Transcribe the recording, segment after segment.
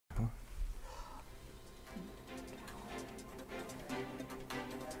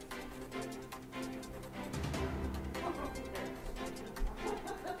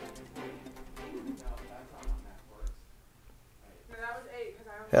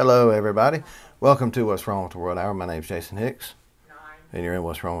Hello, everybody. Welcome to What's Wrong with the World Hour. My name's Jason Hicks, and you're in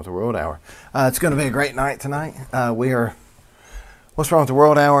What's Wrong with the World Hour. It's going to be a great night tonight. We are What's Wrong with the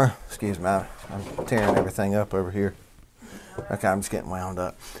World Hour. Excuse me, I'm tearing everything up over here. Okay, I'm just getting wound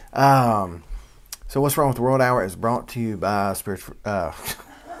up. So What's Wrong with the World Hour is brought to you by Spiritual.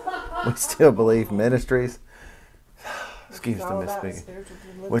 We Still Believe Ministries. Excuse the misspeaking.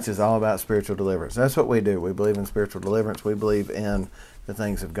 Which is all about spiritual deliverance. That's what we do. We believe in spiritual deliverance. We believe in the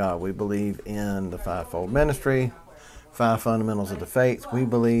things of God. We believe in the fivefold ministry, 5 fundamentals of the faith. We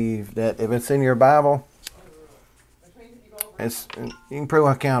believe that if it's in your Bible, you can pretty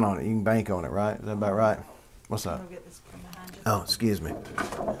well count on it. You can bank on it, right? Is that about right? What's up? Oh, excuse me.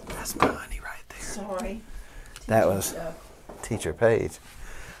 That's my honey right there. Sorry. That was Teacher Paige.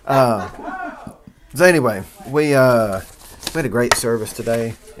 So anyway, we had a great service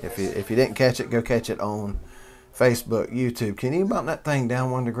today. If you didn't catch it, go catch it on Facebook, YouTube. Can you bump that thing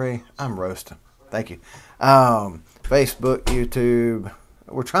down 1 degree? I'm roasting. Thank you. Facebook, YouTube.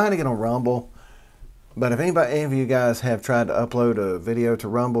 We're trying to get on Rumble. But if any of you guys have tried to upload a video to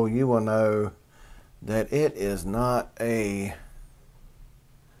Rumble, you will know that it's not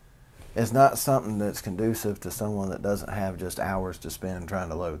something that's conducive to someone that doesn't have just hours to spend trying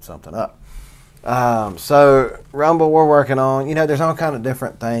to load something up. So Rumble we're working on. There's all kind of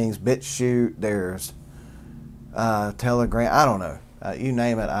different things. BitChute, there's Telegram. I don't know. You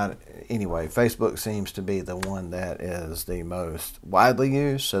name it. Anyway, Facebook seems to be the one that is the most widely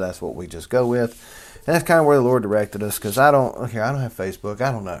used, so that's what we just go with. And that's kind of where the Lord directed us, because I don't have Facebook.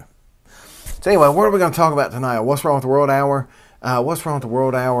 I don't know. So anyway, what are we going to talk about tonight? What's Wrong with the World Hour? What's Wrong with the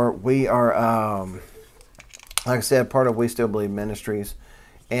World Hour? We are, like I said, part of We Still Believe Ministries.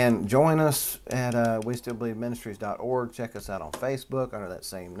 And join us at westillbelieveministries.org. Check us out on Facebook under that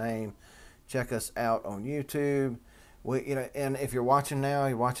same name. Check us out on YouTube. And if you're watching now,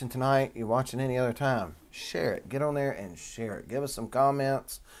 you're watching tonight, you're watching any other time, share it. Get on there and share it. Give us some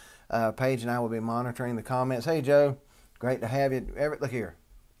comments. Paige and I will be monitoring the comments. Hey, Joe, great to have you. Look here.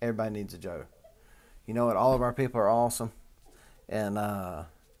 Everybody needs a Joe. You know what? All of our people are awesome. And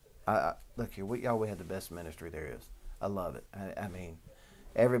look here. We have the best ministry there is. I love it. I mean,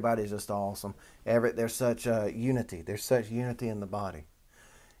 everybody's just awesome. There's such unity. There's such unity in the body.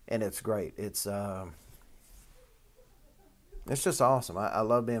 And it's great. It's just awesome. I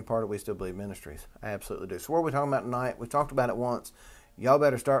love being part of We Still Believe Ministries. I absolutely do. So what are we talking about tonight? We talked about it once. Y'all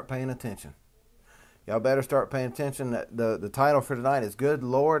better start paying attention. Y'all better start paying attention. The title for tonight is Good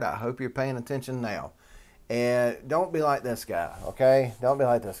Lord, I Hope You're Paying Attention Now. And don't be like this guy, okay? Don't be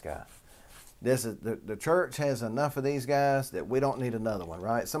like this guy. This is the church has enough of these guys that we don't need another one,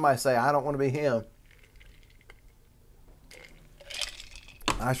 right? Somebody say, I don't want to be him.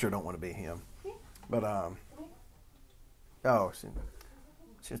 I sure don't want to be him. But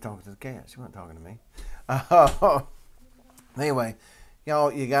she was talking to the cat. She wasn't talking to me. Anyway,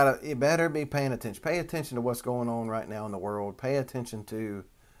 y'all, you better be paying attention. Pay attention to what's going on right now in the world. Pay attention to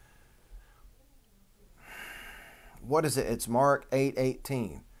what is it? It's Mark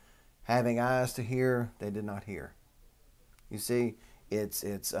 8:18. Having eyes to hear, they did not hear. You see, it's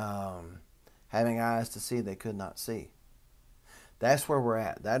having eyes to see, they could not see. That's where we're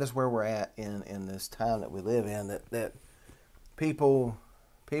at. That is where we're at in this time that we live in. That people,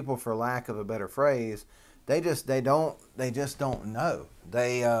 for lack of a better phrase, they just don't know.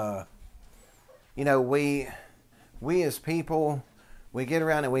 They, we as people, we get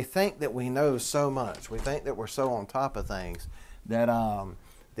around and we think that we know so much. We think that we're so on top of things that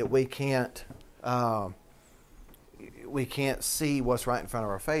we can't see what's right in front of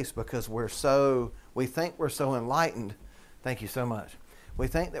our face, because we think we're so enlightened. Thank you so much. We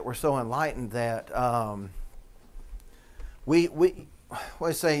think that we're so enlightened that we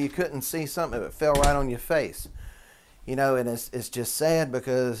say you couldn't see something if it fell right on your face. And it's just sad,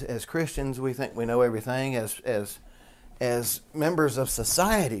 because as Christians we think we know everything. As members of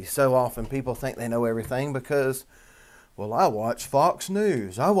society, so often people think they know everything because, well, I watch Fox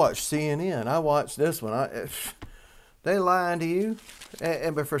News, I watch CNN, I watch this one. They lying to you,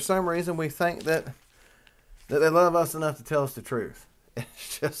 but for some reason we think that they love us enough to tell us the truth.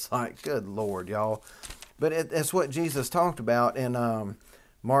 It's just like, good Lord, y'all. But it's what Jesus talked about in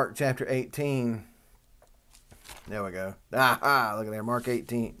Mark chapter 18. There we go. Look at there, Mark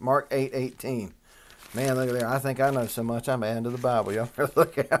 8:18. Man, look at there. I think I know so much, I'm adding to the Bible. Y'all better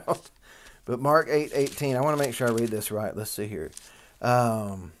look out. But Mark 8:18, I want to make sure I read this right. Let's see here.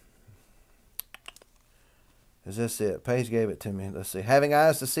 Is this it? Paige gave it to me. Let's see. Having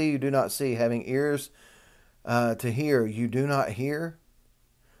eyes to see, you do not see. Having ears to hear, you do not hear.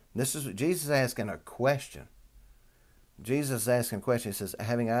 This is Jesus asking a question. Jesus is asking a question. He says,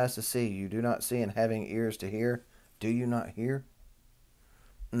 having eyes to see, you do not see, and having ears to hear, do you not hear?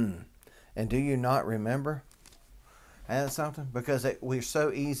 And do you not remember? And that's something, because we're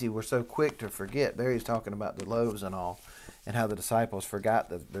so easy, we're so quick to forget. There he's talking about the loaves and all, and how the disciples forgot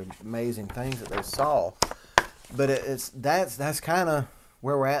the amazing things that they saw. But that's kind of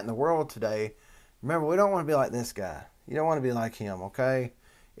where we're at in the world today. Remember, we don't want to be like this guy. You don't want to be like him, okay?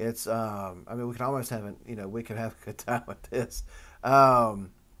 It's I mean, we can almost have we could have a good time with this.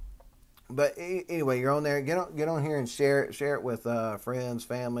 But anyway, you're on there. Get on here and share it with friends,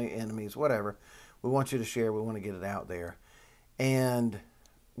 family, enemies, whatever. We want you to share. We want to get it out there. And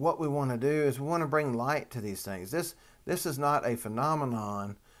what we want to do is we want to bring light to these things. This is not a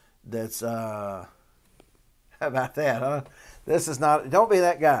phenomenon that's how about that, huh? This is not. Don't be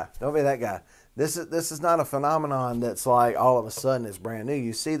that guy. Don't be that guy. This is not a phenomenon that's like all of a sudden it's brand new.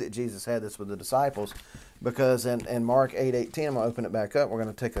 You see that Jesus had this with the disciples, because in Mark 8:18, I'm gonna open it back up.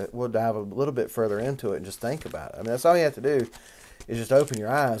 We'll dive a little bit further into it and just think about it. I mean, that's all you have to do is just open your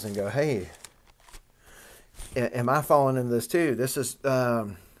eyes and go, hey, am I falling into this too? This is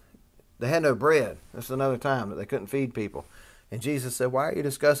they had no bread. This is another time that they couldn't feed people, and Jesus said, why are you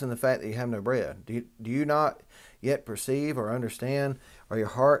discussing the fact that you have no bread? Do you not yet perceive or understand? Are your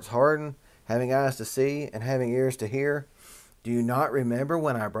hearts hardened? Having eyes to see and having ears to hear? Do you not remember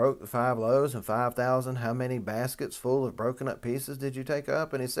when I broke the 5 loaves and 5,000? How many baskets full of broken up pieces did you take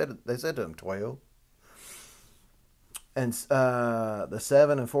up? And they said to him, 12. And the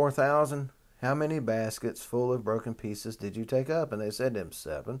 7 and 4,000, how many baskets full of broken pieces did you take up? And they said to him,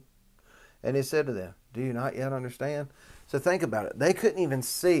 7. And he said to them, do you not yet understand? So think about it. They couldn't even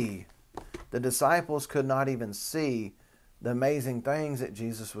see, the disciples could not even see the amazing things that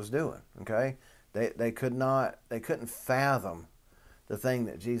Jesus was doing. Okay, they couldn't fathom the thing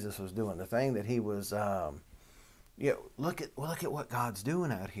that Jesus was doing, the thing that he was. Look at what God's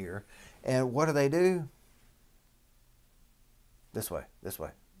doing out here, and what do? This way.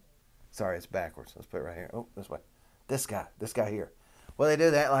 Sorry, it's backwards. Let's put it right here. Oh, this way. This guy here. Well, they do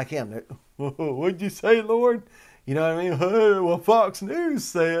that like him. What'd you say, Lord? You know what I mean? Hey, well, Fox News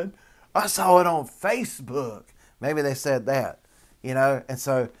said. I saw it on Facebook. Maybe they said that, and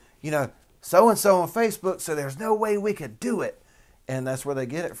so, so-and-so on Facebook, so there's no way we could do it. And that's where they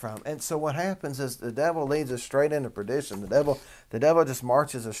get it from. And so what happens is the devil leads us straight into perdition. The devil just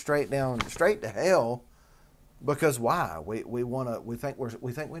marches us straight to hell, because why? We think we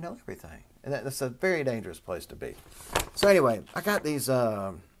know everything. And that's a very dangerous place to be. So anyway, I got these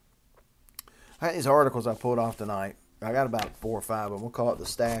articles I pulled off tonight. I got about 4 or 5 of them. We'll call it the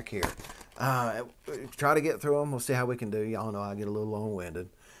stack here. Try to get through them. We'll see how we can do. Y'all know I get a little long-winded.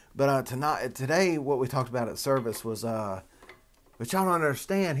 But today, what we talked about at service was, but y'all don't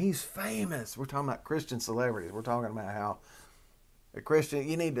understand, he's famous. We're talking about Christian celebrities. We're talking about how a Christian,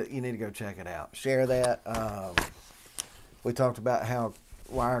 you need to go check it out. Share that. We talked about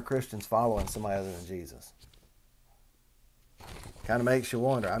why are Christians following somebody other than Jesus? Kind of makes you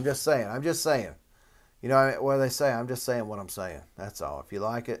wonder. I'm just saying. You know what they say? I'm just saying what I'm saying. That's all. If you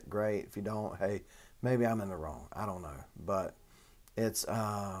like it, great. If you don't, hey, maybe I'm in the wrong. I don't know. But it's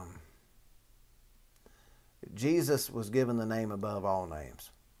Jesus was given the name above all names,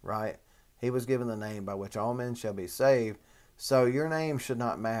 right? He was given the name by which all men shall be saved. So your name should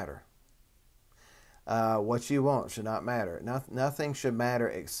not matter. What you want should not matter. Nothing should matter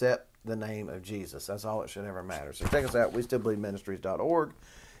except the name of Jesus. That's all it should ever matter. So check us out, westillbelievministries.org.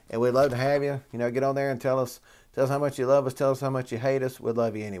 And we'd love to have you. Get on there and tell us how much you love us. Tell us how much you hate us. We'd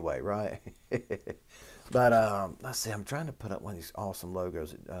love you anyway, right? But let's see. I'm trying to put up one of these awesome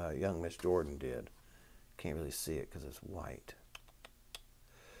logos that young Miss Jordan did. Can't really see it because it's white.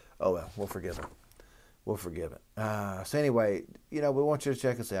 Oh, well, we'll forgive it. So anyway, we want you to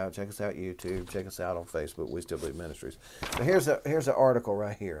check us out. Check us out YouTube. Check us out on Facebook, We Still Believe Ministries. So here's an article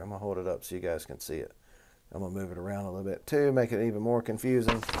right here. I'm going to hold it up so you guys can see it. I'm going to move it around a little bit too, make it even more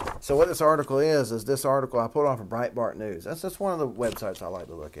confusing. So what this article is this article I pulled off of Breitbart News. That's one of the websites I like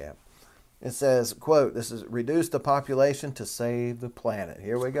to look at. It says, quote, this is reduce the population to save the planet.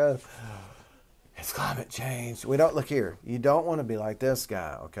 Here we go. It's climate change. Look here. You don't want to be like this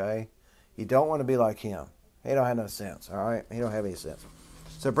guy, okay? You don't want to be like him. He don't have no sense, all right? He don't have any sense.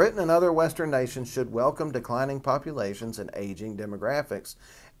 So Britain and other Western nations should welcome declining populations and aging demographics,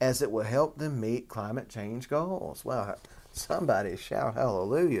 as it will help them meet climate change goals. Well, somebody shout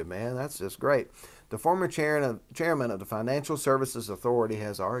hallelujah, man. That's just great. The former chairman of the Financial Services Authority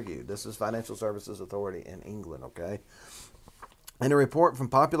has argued. This is Financial Services Authority in England, okay? In a report from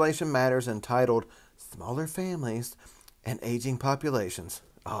Population Matters entitled Smaller Families and Aging Populations.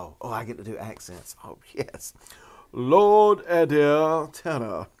 Oh, I get to do accents. Oh, yes. Lord Adair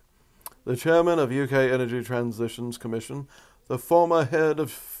Tanner, the chairman of UK Energy Transitions Commission, the former head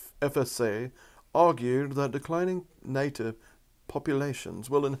of FSA, argued that declining native populations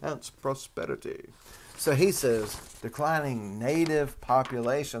will enhance prosperity. So he says declining native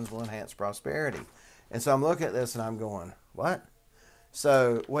populations will enhance prosperity. And so I'm looking at this and I'm going, what?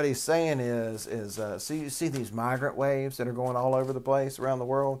 So what he's saying is see, you see these migrant waves that are going all over the place around the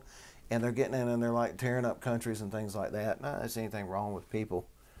world, and they're getting in and they're like tearing up countries and things like that. Not that there's anything wrong with people.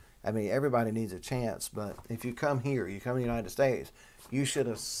 I mean, everybody needs a chance, but if you come here, you come to the United States, you should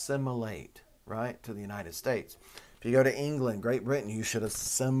assimilate, right, to the United States. If you go to England, Great Britain, you should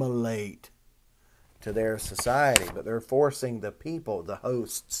assimilate to their society, but they're forcing the people, the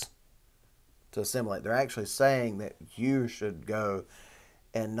hosts, to assimilate. They're actually saying that you should go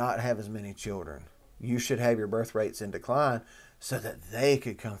and not have as many children. You should have your birth rates in decline so that they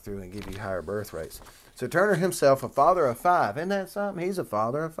could come through and give you higher birth rates. So Turner himself, a father of 5, isn't that something? He's a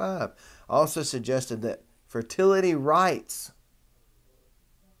father of 5. Also suggested that fertility rights.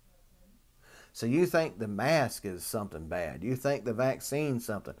 So you think the mask is something bad. You think the vaccine's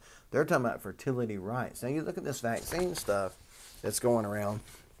something. They're talking about fertility rights. Now you look at this vaccine stuff that's going around.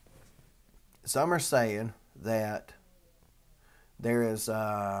 Some are saying that there is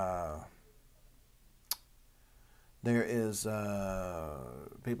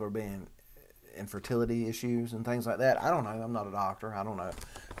people are being infertility issues and things like that. I don't know. I'm not a doctor. I don't know.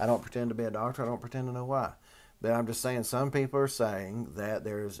 I don't pretend to be a doctor. I don't pretend to know why. But I'm just saying some people are saying that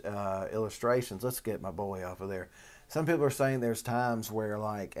there's illustrations. Let's get my boy off of there. Some people are saying there's times where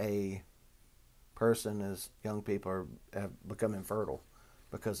like a person, as young people have become infertile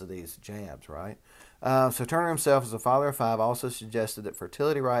because of these jabs, right? So Turner himself, as a father of 5, also suggested that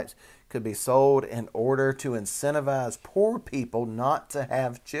fertility rights could be sold in order to incentivize poor people not to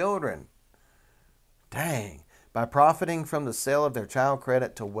have children. Dang. By profiting from the sale of their child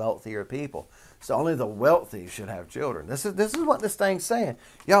credit to wealthier people. So only the wealthy should have children. This is what this thing's saying.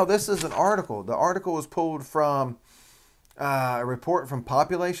 Y'all, this is an article. The article was pulled from a report from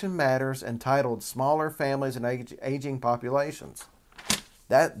Population Matters entitled Smaller Families and Aging Populations.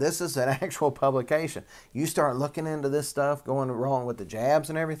 This is an actual publication. You start looking into this stuff going wrong with the jabs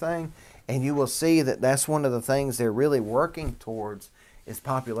and everything, and you will see that that's one of the things they're really working towards is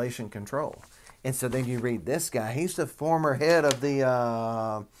population control. And so then you read this guy. He's the former head of the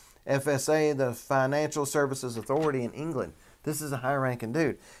FSA, the Financial Services Authority in England. This is a high-ranking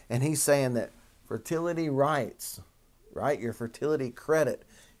dude. And he's saying that fertility rights, right, your fertility credit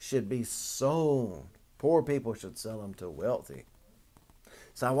should be sold. Poor people should sell them to wealthy.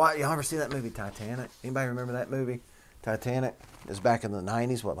 So y'all ever see that movie Titanic? Anybody remember that movie? Titanic is back in the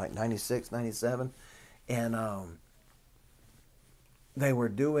 90s, like 96, 97. And they were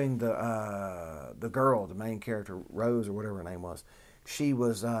doing the girl, the main character, Rose or whatever her name was. She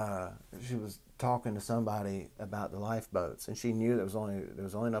was talking to somebody about the lifeboats, and she knew there was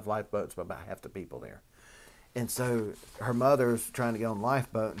only enough lifeboats for about half the people there. And so her mother's trying to get on the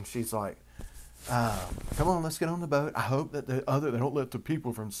lifeboat, and she's like, come on, let's get on the boat. I hope that they don't let the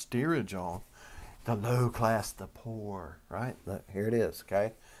people from steerage off. The low class, the poor, right? Look, here it is,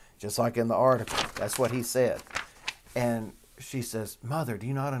 okay? Just like in the article. That's what he said. And she says, Mother, do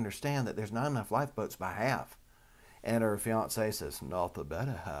you not understand that there's not enough lifeboats by half? And her fiance says, not the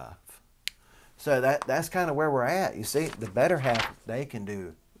better half. So that's kind of where we're at. You see, the better half, they can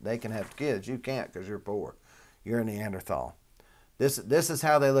have kids. You can't because you're poor. You're a Neanderthal. This is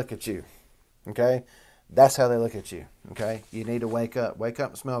how they look at you. Okay? That's how they look at you. Okay? You need to wake up. Wake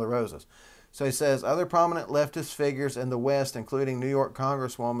up and smell the roses. So he says, other prominent leftist figures in the West, including New York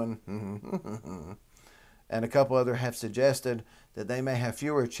Congresswoman and a couple other, have suggested that they may have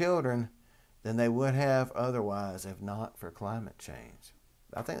fewer children than they would have otherwise if not for climate change.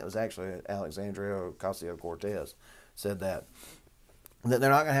 I think that was actually Alexandria Ocasio-Cortez said that they're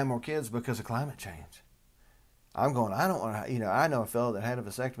not going to have more kids because of climate change. I'm going, I don't want to, I know a fellow that had a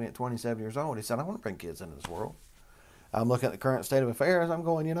vasectomy at 27 years old. He said, I want to bring kids into this world. I'm looking at the current state of affairs. I'm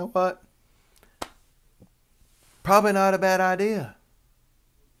going, you know what? Probably not a bad idea.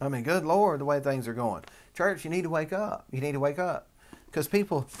 I mean, good Lord, the way things are going. Church, you need to wake up. You need to wake up. Because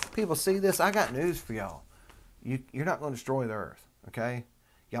people see this. I got news for y'all. You're not going to destroy the earth, okay?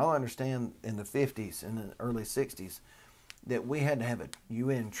 Y'all understand in the 50s and the early 60s that we had to have a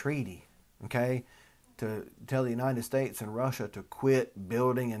UN treaty, okay, to tell the United States and Russia to quit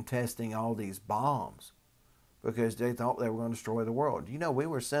building and testing all these bombs because they thought they were going to destroy the world. We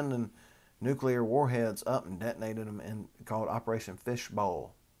were sending nuclear warheads up and detonated them in called Operation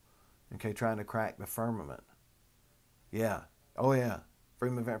Fishbowl, okay, trying to crack the firmament. Yeah. Oh, yeah.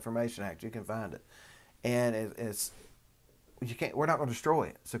 Freedom of Information Act. You can find it. and it's you can't. We're not going to destroy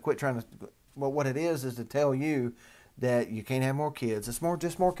it. So quit trying to. Well, what it is to tell you that you can't have more kids. It's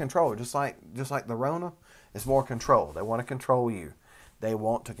just more control. Just like the Rona, it's more control. They want to control you. They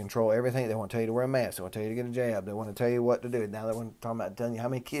want to control everything. They want to tell you to wear a mask. They want to tell you to get a jab. They want to tell you what to do. Now they want to talk about telling you how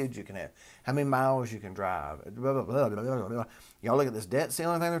many kids you can have, how many miles you can drive. Blah, blah, blah, blah, blah, blah. Y'all look at this debt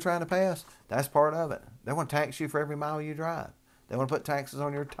ceiling thing they're trying to pass. That's part of it. They want to tax you for every mile you drive. They want to put taxes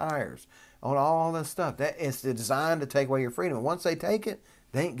on your tires, on all this stuff. That it's designed to take away your freedom. And once they take it,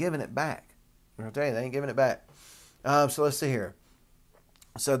 they ain't giving it back. I'll tell you, they ain't giving it back. So let's see here.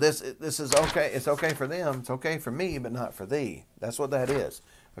 So this is okay. It's okay for them. It's okay for me, but not for thee. That's what that is.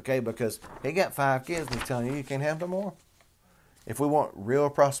 Okay, because he got 5 kids and he's telling you can't have no more. If we want real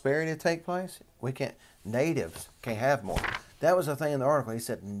prosperity to take place, we can't. Natives can't have more. That was the thing in the article. He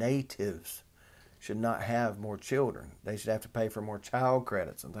said natives should not have more children. They should have to pay for more child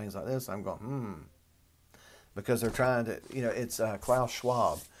credits and things like this. I'm going, because they're trying to, it's Klaus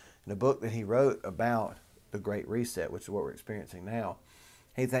Schwab, in a book that he wrote about the Great Reset, which is what we're experiencing now.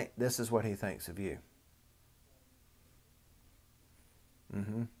 This is what he thinks of you.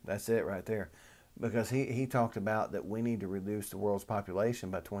 That's it right there. Because he talked about that we need to reduce the world's population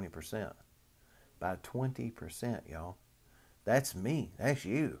by 20%. By 20%, y'all. That's me. That's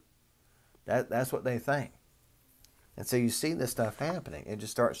you. That's what they think. And so you see this stuff happening. It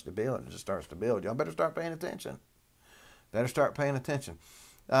just starts to build. It just starts to build. Y'all better start paying attention. Better start paying attention.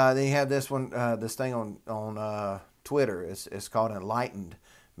 Then you have this one, this thing on Twitter. It's called Enlightened.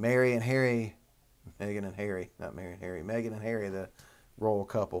 Meghan and Harry, the royal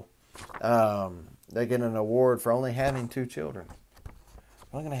couple. They get an award for only having 2 children. I'm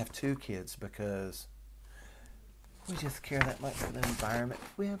only going to have 2 kids because we just care that much for the environment.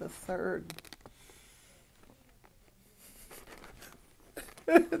 If we have a third,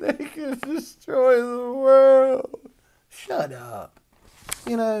 they could destroy the world. Shut up.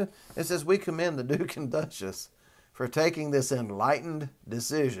 It says, we commend the Duke and Duchess for taking this enlightened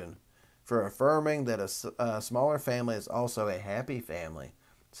decision, for affirming that a smaller family is also a happy family.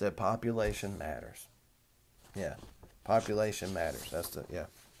 Said population matters. Yeah, population matters. That's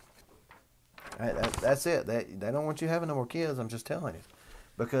it. They don't want you having no more kids. I'm just telling you,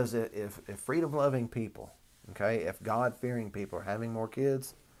 because if freedom-loving people, okay, if God-fearing people are having more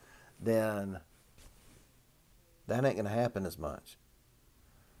kids, then that ain't gonna happen as much.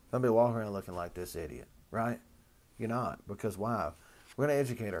 Don't be walking around looking like this idiot, right? You're not, because why? We're gonna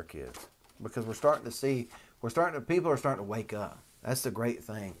educate our kids because people are starting to wake up. That's the great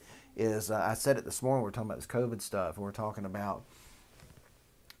thing. Is I said it this morning. We're talking about this COVID stuff, and we're talking about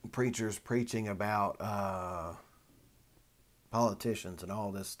preachers preaching about politicians and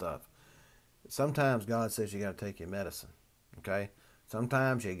all this stuff. Sometimes God says you got to take your medicine. Okay,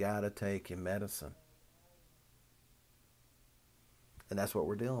 sometimes you got to take your medicine, and that's what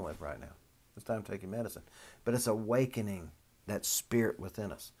we're dealing with right now. It's time to take your medicine, but it's awakening that spirit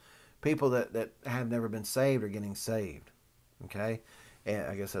within us. People that have never been saved are getting saved. Okay, and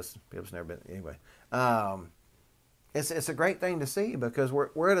I guess that's people's never been anyway. It's a great thing to see because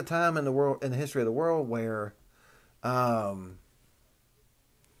we're at a time in the history of the world where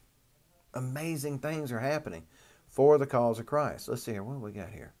amazing things are happening for the cause of Christ. Let's see here. What do we got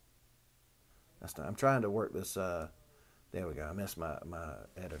here? I'm trying to work this. There we go. I missed my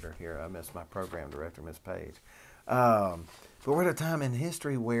editor here. I missed my program director, Miss Page. But we're at a time in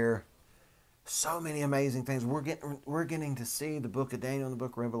history where so many amazing things. We're getting to see the book of Daniel and the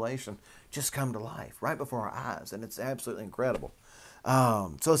book of Revelation just come to life right before our eyes, and it's absolutely incredible.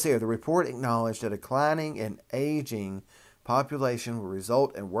 So let's see here. The report acknowledged a declining and aging population will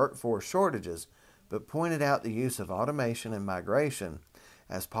result in workforce shortages, but pointed out the use of automation and migration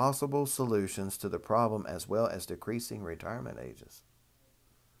as possible solutions to the problem, as well as decreasing retirement ages.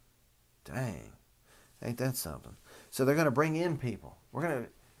 Dang, ain't that something? So they're going to bring in people.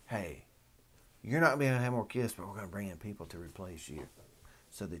 Hey, you're not going to be able to have more kids, but we're going to bring in people to replace you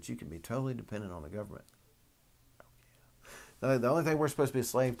so that you can be totally dependent on the government. The only thing we're supposed to be a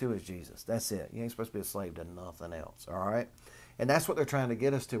slave to is Jesus. That's it. You ain't supposed to be a slave to nothing else, all right? And that's what they're trying to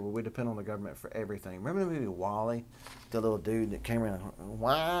get us to, where we depend on the government for everything. Remember the movie WALL-E? The little dude that came around,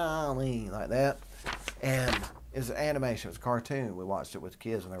 WALL-E, like that? And it was an animation. It was a cartoon. We watched it with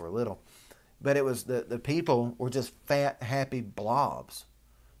kids when they were little. But it was the people were just fat, happy blobs.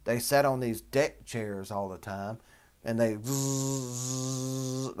 They sat on these deck chairs all the time, and they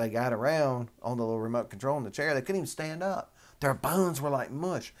got around on the little remote control in the chair. They couldn't even stand up. Their bones were like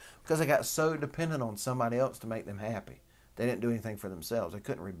mush because they got so dependent on somebody else to make them happy. They didn't do anything for themselves. They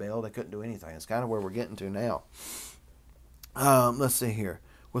couldn't rebel. They couldn't do anything. It's kind of where we're getting to now. Let's see here.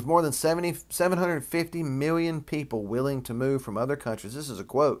 With more than 750 million people willing to move from other countries, this is a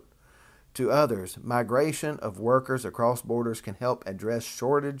quote, to others, migration of workers across borders can help address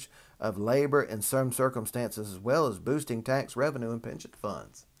shortage of labor in some circumstances, as well as boosting tax revenue and pension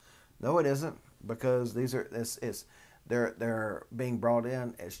funds. No, it isn't, because they're being brought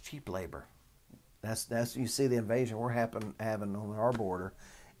in as cheap labor. That's you see the invasion we're having on our border,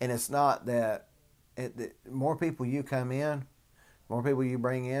 and it's not that more people you come in, more people you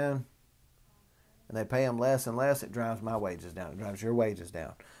bring in, and they pay them less and less, it drives my wages down. It drives your wages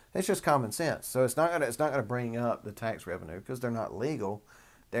down. It's just common sense. So it's not gonna bring up the tax revenue because they're not legal,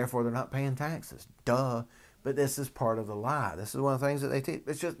 therefore they're not paying taxes. Duh. But this is part of the lie. This is one of the things that they teach.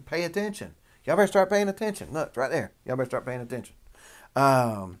 It's just pay attention. Y'all better start paying attention. Look, it's right there. Y'all better start paying attention.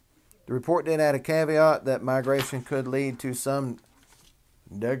 The report did add a caveat that migration could lead to some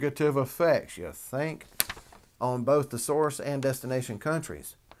negative effects, you think, on both the source and destination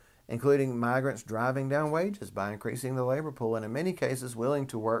countries, including migrants driving down wages by increasing the labor pool and in many cases willing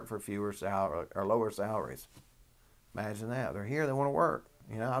to work for fewer or lower salaries. Imagine that. They're here, they want to work.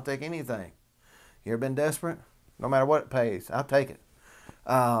 You know, I'll take anything. You ever been desperate? No matter what it pays, I'll take it.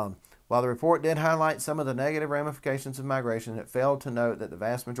 While the report did highlight some of the negative ramifications of migration, it failed to note that the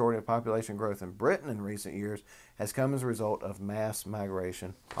vast majority of population growth in Britain in recent years has come as a result of mass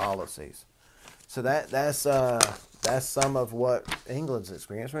migration policies. So that's some of what England's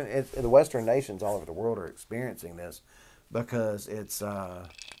experienced. I mean, the Western nations all over the world are experiencing this because it's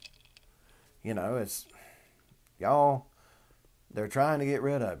y'all. They're trying to get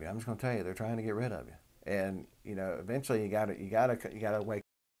rid of you. I'm just going to tell you, they're trying to get rid of you, and eventually you gotta wake.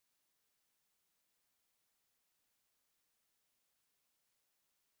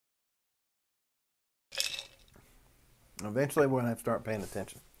 Eventually, we're going to have to start paying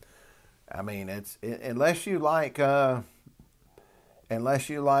attention. I mean, unless you like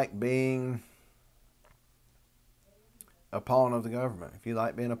being a pawn of the government. If you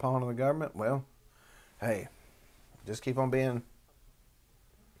like being a pawn of the government, well, hey, just keep on being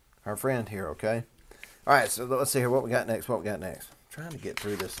our friend here, okay? All right, so let's see here what we got next. I'm trying to get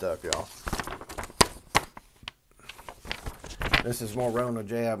through this stuff, y'all. This is more Rona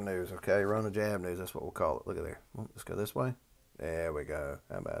Jab news, okay? Rona Jab news, that's what we'll call it. Look at there. Let's go this way. There we go.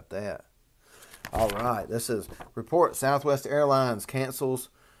 How about that? All right. This is report Southwest Airlines cancels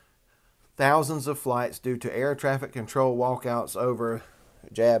thousands of flights due to air traffic control walkouts over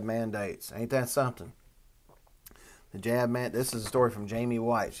jab mandates. Ain't that something? The jab this is a story from Jamie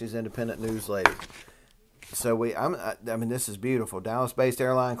White. She's an independent news lady. So this is beautiful. Dallas-based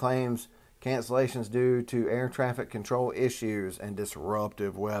airline claims cancellations due to air traffic control issues and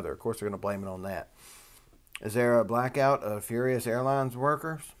disruptive weather. Of course, they're going to blame it on that. Is there a blackout of furious airlines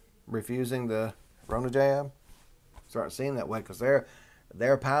workers refusing the Rona jab? Start seeing that way because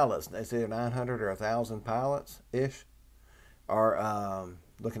their pilots, it's either 900 or 1,000 pilots-ish, are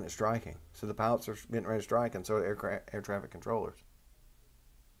looking at striking. So the pilots are getting ready to strike, and so are air traffic controllers.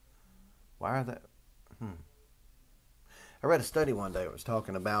 Why are they? I read a study one day that was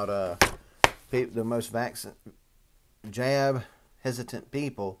talking about the most jab hesitant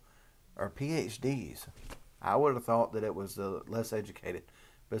people are PhDs. I would have thought that it was the less educated,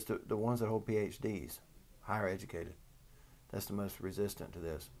 but it's the ones that hold PhDs, higher educated. That's the most resistant to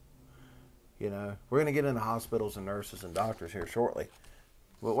this. We're going to get into hospitals and nurses and doctors here shortly.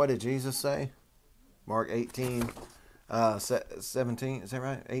 But what did Jesus say? Mark 18, 17, is that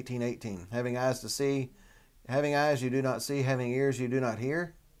right? 18:18. Having eyes to see, having eyes you do not see, having ears you do not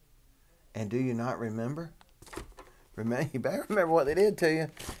hear. And do you not remember? You better remember what they did to you.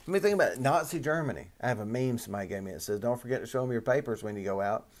 Let me think about it. Nazi Germany. I have a meme somebody gave me. It says, don't forget to show them your papers when you go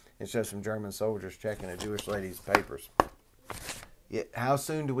out. It shows some German soldiers checking a Jewish lady's papers. Yet, how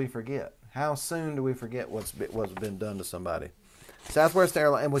soon do we forget? How soon do we forget what's been done to somebody? Southwest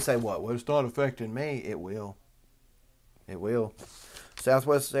Airlines, and we say, what? Well, it's not affecting me. It will. It will.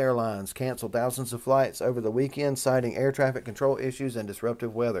 Southwest Airlines canceled thousands of flights over the weekend, citing air traffic control issues and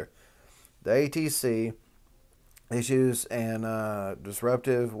disruptive weather. The ATC issues and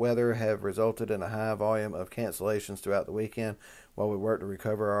disruptive weather have resulted in a high volume of cancellations throughout the weekend while we work to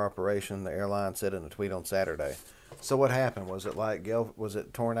recover our operation, the airline said in a tweet on Saturday. So what happened? Was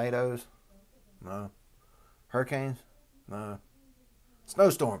it tornadoes? No. Hurricanes? No.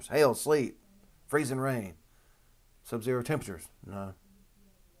 Snowstorms, hail, sleet, freezing rain, sub-zero temperatures? No.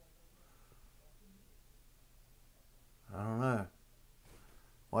 I don't know.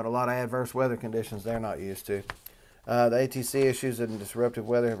 What a lot of adverse weather conditions they're not used to. The ATC issues and disruptive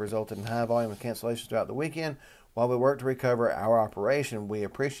weather have resulted in high volume of cancellations throughout the weekend. While we work to recover our operation, we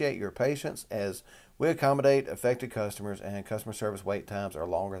appreciate your patience as We accommodate affected customers, and customer service wait times are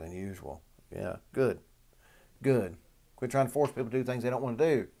longer than usual. Yeah, good. Good. Quit trying to force people to do things they don't want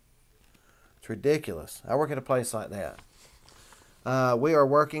to do. It's ridiculous. I work at a place like that. We are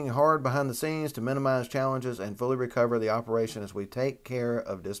working hard behind the scenes to minimize challenges and fully recover the operation as we take care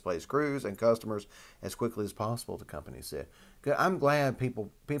of displaced crews and customers as quickly as possible, the company said. Good. I'm glad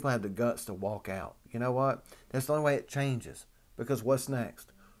people have the guts to walk out. You know what? That's the only way it changes. Because what's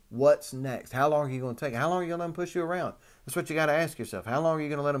next? What's next? How long are you going to take? How long are you going to let them push you around? That's what you got to ask yourself. How long are you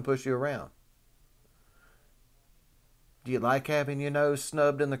going to let them push you around? Do you like having your nose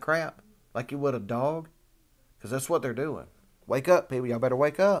snubbed in the crap like you would a dog? Because that's what they're doing. Wake up, people. Y'all better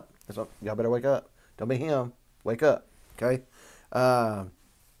wake up. Y'all better wake up. Don't be him. Wake up. Okay?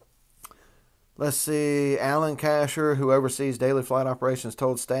 Let's see. Alan Casher, who oversees daily flight operations,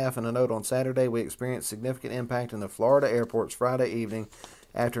 told staff in a note on Saturday, we experienced significant impact in the Florida airports Friday evening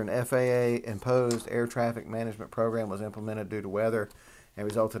after an FAA-imposed air traffic management program was implemented due to weather and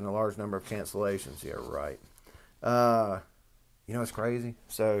resulted in a large number of cancellations. Yeah, right. You know what's crazy?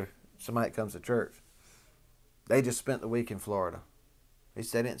 So somebody comes to church. They just spent the week in Florida. They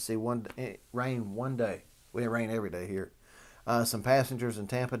said they didn't see rain one day. We have rain every day here. Some passengers in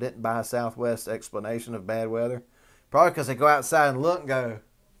Tampa didn't buy Southwest's explanation of bad weather. Probably because they go outside and look and go,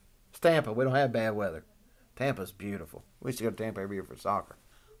 it's Tampa. We don't have bad weather. Tampa's beautiful. We used to go to Tampa every year for soccer.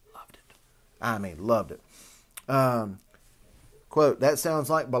 Loved it. I mean, loved it. Quote, that sounds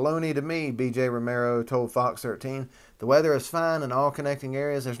like baloney to me, B.J. Romero told Fox 13. The weather is fine in all connecting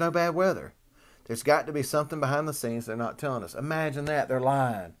areas. There's no bad weather. There's got to be something behind the scenes they're not telling us. Imagine that. They're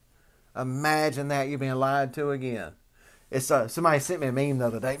lying. Imagine that. You're being lied to again. It's somebody sent me a meme the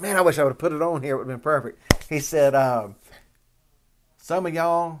other day. Man, I wish I would have put it on here. It would have been perfect. He said, some of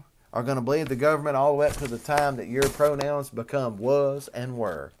y'all are going to believe the government all the way up to the time that your pronouns become was and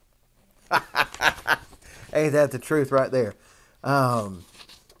were. Ain't that the truth right there?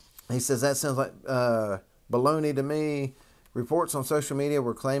 He says, that sounds like baloney to me. Reports on social media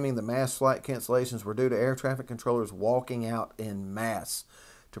were claiming the mass flight cancellations were due to air traffic controllers walking out en masse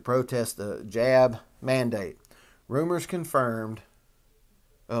to protest the jab mandate. Rumors confirmed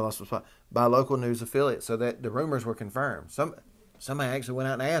by local news affiliates. So that the rumors were confirmed. Somebody actually went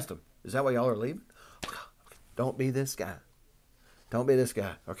out and asked them, is that why y'all are leaving? Don't be this guy. Don't be this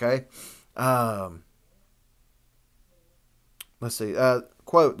guy, okay? Let's see.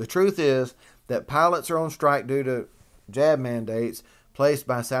 Quote, the truth is that pilots are on strike due to jab mandates placed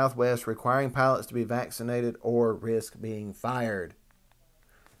by Southwest requiring pilots to be vaccinated or risk being fired.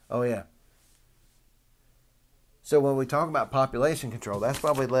 Oh, yeah. So when we talk about population control, that's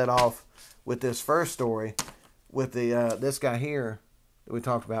why we led off with this first story with the this guy here that we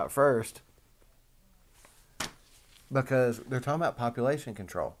talked about first, because they're talking about population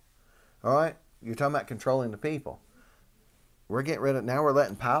control. All right? You're talking about controlling the people. We're getting rid of, now we're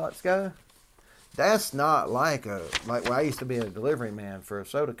letting pilots go? That's not like when I used to be a delivery man for a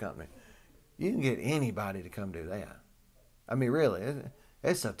soda company. You can get anybody to come do that. I mean, really,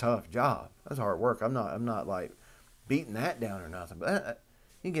 it's a tough job. That's hard work. I'm not like beating that down or nothing, but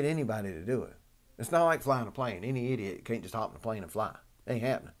you can get anybody to do it. It's not like flying a plane. Any idiot can't just hop in a plane and fly. It ain't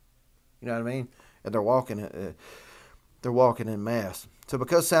happening. You know what I mean? And they're walking en masse. So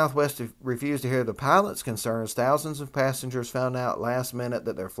because Southwest refused to hear the pilot's concerns, thousands of passengers found out last minute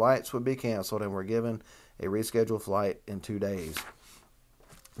that their flights would be canceled and were given a rescheduled flight in 2 days.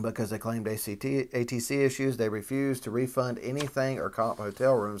 Because they claimed ATC issues, they refused to refund anything or comp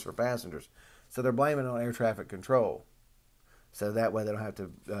hotel rooms for passengers. So they're blaming it on air traffic control. So that way they don't have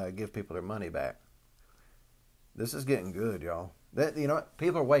to give people their money back. This is getting good, y'all. You know what?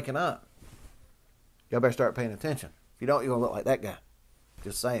 People are waking up. Y'all better start paying attention. If you don't, you're going to look like that guy.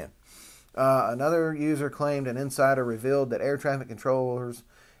 Just saying. Another user claimed an insider revealed that air traffic controllers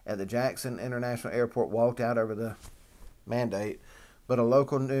at the Jackson International Airport walked out over the mandate, but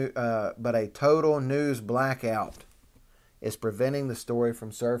a total news blackout is preventing the story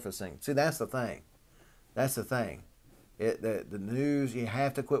from surfacing. See, that's the thing. That's the thing. The news, you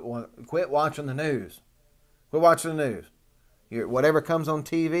have to quit watching the news. Quit watching the news. Whatever comes on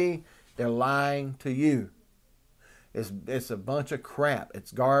TV, they're lying to you. It's a bunch of crap.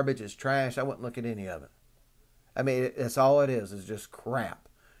 It's garbage. It's trash. I wouldn't look at any of it. I mean, that's all it is. It's just crap.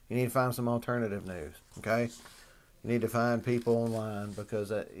 You need to find some alternative news, okay? You need to find people online because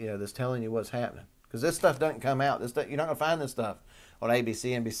that's telling you what's happening. Because this stuff doesn't come out. You're not going to find this stuff on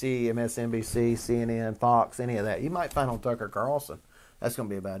ABC, NBC, MSNBC, CNN, Fox, any of that. You might find on Tucker Carlson. That's going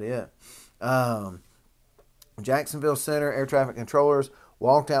to be about it. Jacksonville Center air traffic controllers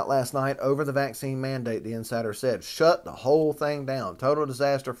walked out last night over the vaccine mandate, the insider said. Shut the whole thing down. Total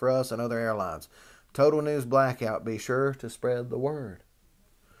disaster for us and other airlines. Total news blackout. Be sure to spread the word.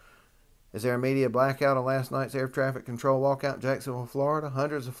 Is there a media blackout on last night's air traffic control walkout in Jacksonville, Florida?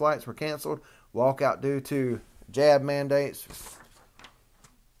 Hundreds of flights were canceled. Walkout due to jab mandates.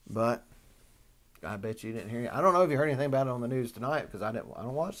 But I bet you didn't hear it. I don't know if you heard anything about it on the news tonight because I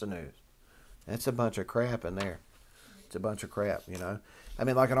don't watch the news. It's a bunch of crap in there. It's a bunch of crap, you know. I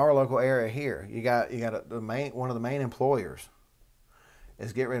mean, like in our local area here, you got one of the main employers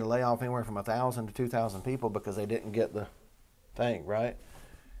is getting ready to lay off anywhere from 1,000 to 2,000 people because they didn't get the thing right.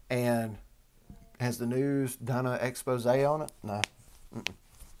 And has the news done an expose on it? No,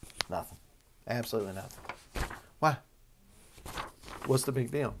 nothing, absolutely nothing. Why? What's the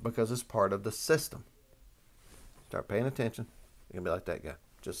big deal? Because it's part of the system. Start paying attention. You're gonna be like that guy.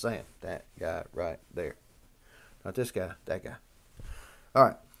 Just saying, that guy right there. Not this guy, that guy. All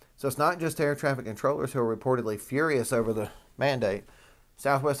right. So it's not just air traffic controllers who are reportedly furious over the mandate.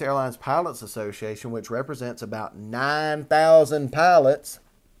 Southwest Airlines Pilots Association, which represents about 9,000 pilots.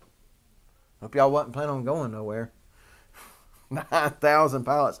 Hope y'all wasn't planning on going nowhere. 9,000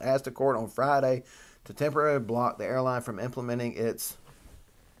 pilots asked a court on Friday to temporarily block the airline from implementing its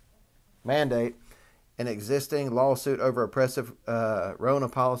mandate, an existing lawsuit over oppressive Rona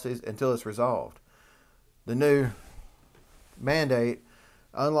policies, until it's resolved. The new mandate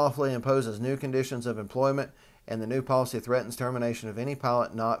unlawfully imposes new conditions of employment, and the new policy threatens termination of any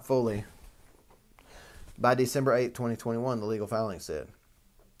pilot not fully by December 8, 2021, the legal filing said.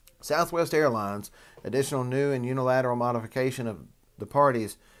 Southwest Airlines' additional new and unilateral modification of the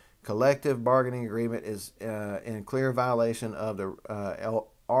parties' collective bargaining agreement is in clear violation of the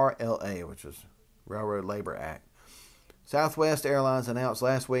RLA, which is Railroad Labor Act. Southwest Airlines announced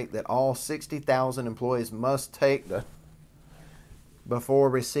last week that all 60,000 employees must take the before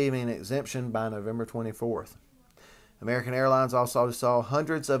receiving an exemption by November 24th. American Airlines also saw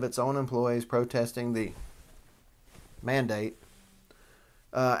hundreds of its own employees protesting the mandate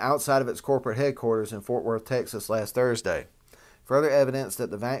outside of its corporate headquarters in Fort Worth, Texas last Thursday. Further evidence that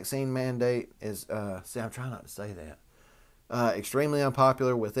the vaccine mandate is, I'm trying not to say that, extremely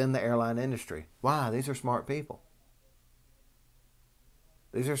unpopular within the airline industry. Why? These are smart people.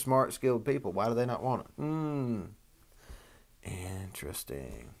 These are smart, skilled people. Why do they not want it?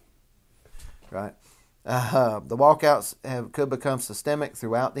 Interesting. Right? The walkouts could become systemic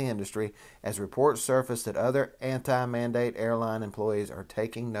throughout the industry as reports surface that other anti-mandate airline employees are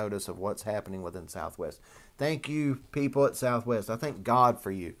taking notice of what's happening within Southwest. Thank you, people at Southwest. I thank God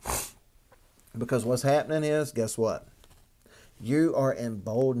for you. Because what's happening is, guess what? You are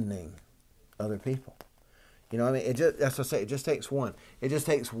emboldening other people. You know what I mean? That's what I say. It just takes one. It just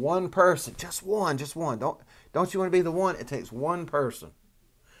takes one person. Just one. Don't you want to be the one? It takes one person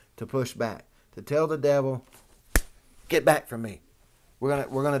to push back, to tell the devil, get back from me. We're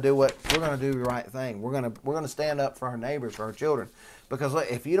gonna do the right thing. We're gonna stand up for our neighbors, for our children. Because look,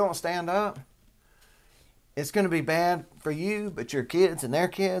 if you don't stand up, it's gonna be bad for you, but your kids and their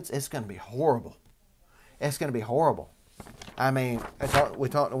kids, it's gonna be horrible. It's gonna be horrible. I mean, we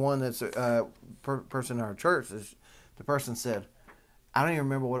talked to one that's person in our church. The person said, I don't even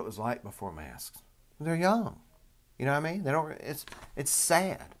remember what it was like before masks. They're young. You know what I mean? They don't. It's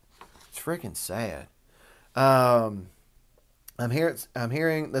sad. It's freaking sad. I'm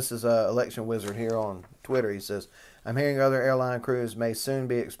hearing. This is Election Wizard here on Twitter. He says, I'm hearing other airline crews may soon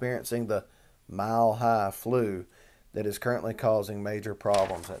be experiencing the mile-high flu that is currently causing major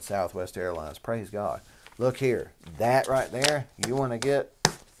problems at Southwest Airlines. Praise God. Look here. That right there. You want to get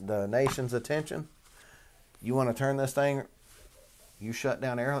the nation's attention? You want to turn this thing? You shut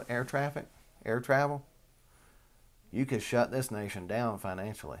down air traffic, air travel? You could shut this nation down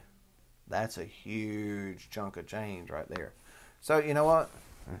financially. That's a huge chunk of change right there. So, you know what?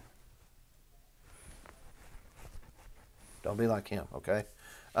 Don't be like him, okay?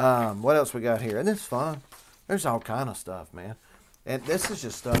 What else we got here? And this is fun. There's all kind of stuff, man. And this is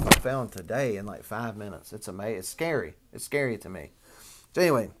just stuff I found today in like 5 minutes. It's amazing. It's scary. It's scary to me. So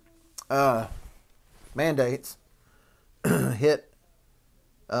anyway, mandates hit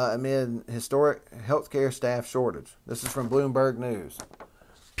amid historic healthcare staff shortage. This is from Bloomberg News.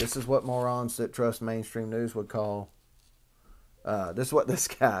 This is what morons that trust mainstream news would call. This is what this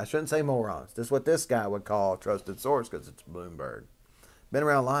guy, I shouldn't say morons. This is what this guy would call a trusted source because it's Bloomberg. Been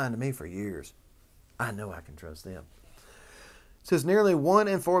around lying to me for years. I know I can trust them. It says nearly 1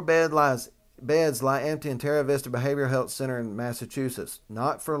 in 4 beds lie empty in Terra Vista Behavioral Health Center in Massachusetts.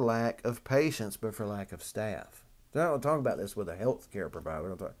 Not for lack of patients, but for lack of staff. They're not talking about this with a health care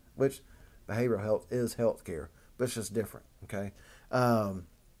provider, which behavioral health is health care, but it's just different, okay?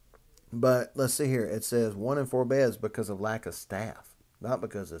 But let's see here. It says 1 in 4 beds because of lack of staff. not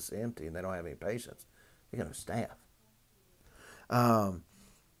because it's empty and they don't have any patients. They got no staff.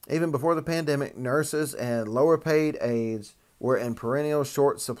 Even before the pandemic, nurses and lower-paid aides were in perennial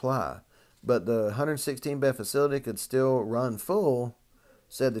short supply, but the 116-bed facility could still run full,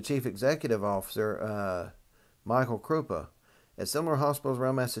 said the chief executive officer, Michael Krupa. At similar hospitals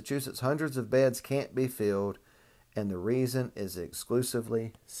around Massachusetts, hundreds of beds can't be filled, and the reason is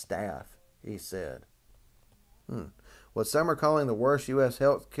exclusively staff, he said. What some are calling the worst U.S.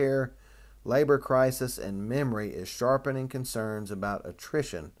 healthcare labor crisis in memory is sharpening concerns about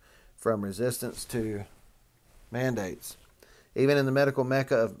attrition from resistance to mandates. Even in the medical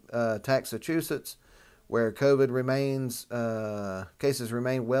mecca of Massachusetts, where COVID cases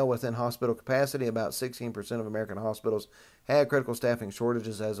remain well within hospital capacity, about 16% of American hospitals had critical staffing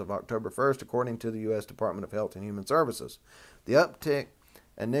shortages as of October 1st, according to the U.S. Department of Health and Human Services. The uptick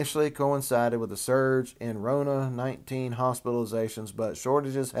initially coincided with a surge in Rona-19 hospitalizations, but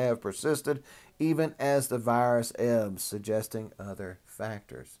shortages have persisted even as the virus ebbs, suggesting other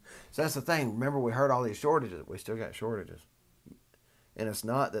factors. So that's the thing. Remember, we heard all these shortages. We still got shortages. And it's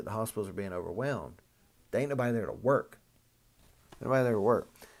not that the hospitals are being overwhelmed. There ain't nobody there to work. Nobody there to work.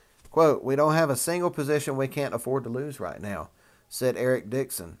 Quote, "We don't have a single position we can't afford to lose right now," said Eric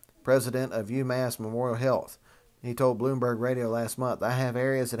Dixon, president of UMass Memorial Health. He told Bloomberg Radio last month, "I have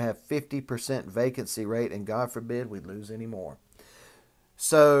areas that have 50% vacancy rate, and God forbid we lose any more."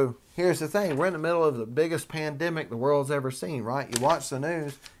 So here's the thing. We're in the middle of the biggest pandemic the world's ever seen, right? You watch the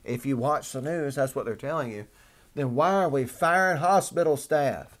news. If you watch the news, that's what they're telling you. Then why are we firing hospital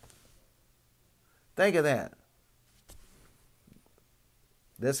staff? Think of that.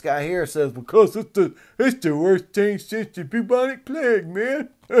 This guy here says, because it's the worst thing since the bubonic plague, man.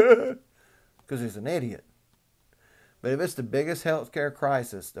 Because he's an idiot. But if it's the biggest healthcare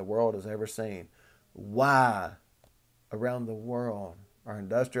crisis the world has ever seen, why around the world are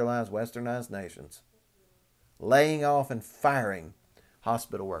industrialized, westernized nations laying off and firing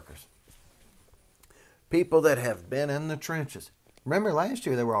hospital workers? People that have been in the trenches. Remember last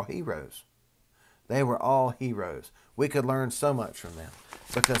year they were all heroes. They were all heroes. We could learn so much from them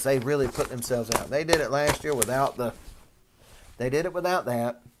because they really put themselves out. They did it last year without that.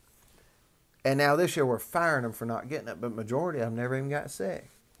 And now this year we're firing them for not getting it, but majority of them never even got sick.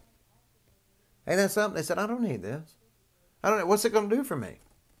 Ain't that something? They said, I don't need this. I don't know. What's it going to do for me?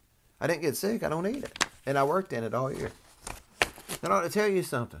 I didn't get sick. I don't need it. And I worked in it all year. That ought to tell you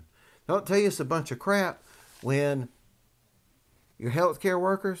something. Don't tell you it's a bunch of crap when your healthcare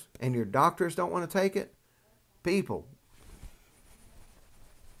workers and your doctors don't want to take it. People,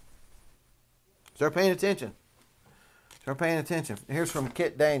 start paying attention. Start paying attention. Here's from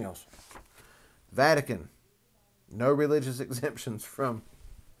Kit Daniels. Vatican, no religious exemptions from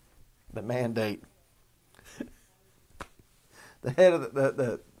the mandate. The head of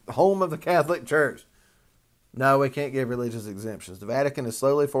the home of the Catholic Church. No, we can't give religious exemptions. The Vatican is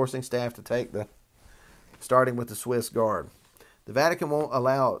slowly forcing staff to take starting with the Swiss Guard. The Vatican won't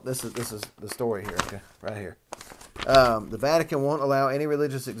allow, this is the story here, okay, right here. The Vatican won't allow any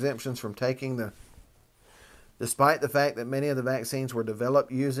religious exemptions from taking despite the fact that many of the vaccines were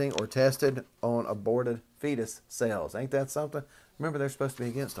developed using or tested on aborted fetus cells. Ain't that something? Remember, they're supposed to be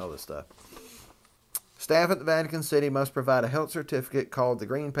against all this stuff. Staff at the Vatican City must provide a health certificate called the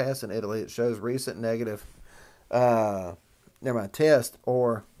Green Pass in Italy. It shows recent negative test,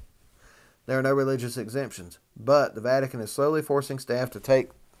 or there are no religious exemptions. But the Vatican is slowly forcing staff to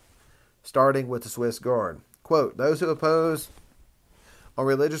take, starting with the Swiss Guard. Quote, "Those who oppose on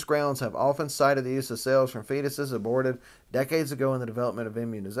religious grounds have often cited the use of cells from fetuses aborted decades ago in the development of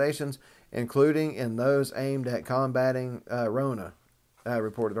immunizations, including in those aimed at combating Rona,"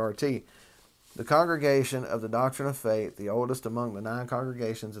 reported RT. The Congregation of the Doctrine of Faith, the oldest among the 9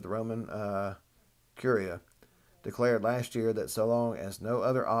 congregations of the Roman Curia, declared last year that so long as no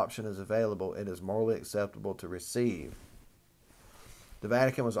other option is available, it is morally acceptable to receive. The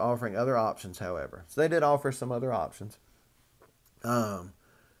Vatican was offering other options, however. So they did offer some other options. For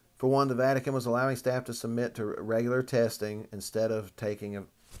one, the Vatican was allowing staff to submit to regular testing instead of taking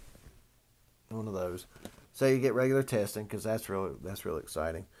one of those. So you get regular testing because that's really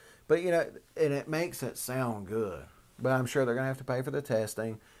exciting. But and it makes it sound good. But I'm sure they're going to have to pay for the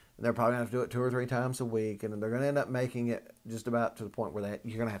testing. And they're probably going to have to do it 2 or 3 times a week. And they're going to end up making it just about to the point where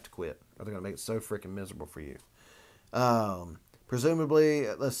you're going to have to quit. Or they're going to make it so freaking miserable for you.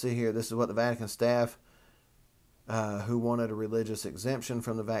 Presumably, let's see here. This is what the Vatican staff who wanted a religious exemption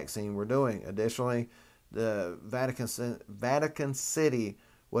from the vaccine were doing. Additionally, the Vatican City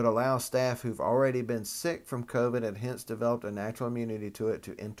would allow staff who've already been sick from COVID and hence developed a natural immunity to it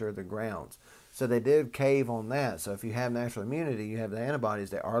to enter the grounds. So they did cave on that. So if you have natural immunity, you have the antibodies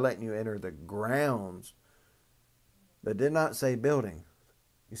that are letting you enter the grounds, but did not say building.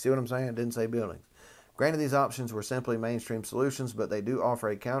 You see what I'm saying? It didn't say buildings. Granted, these options were simply mainstream solutions, but they do offer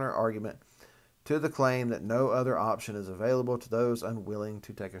a counter argument to the claim that no other option is available to those unwilling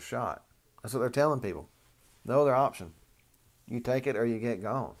to take a shot. That's what they're telling people. No other option. You take it or you get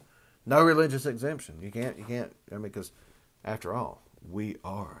gone. No religious exemption. You can't, I mean, because after all, we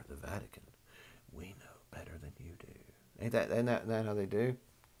are the Vatican. We know better than you do. Ain't that how they do?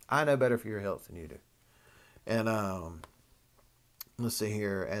 I know better for your health than you do. And let's see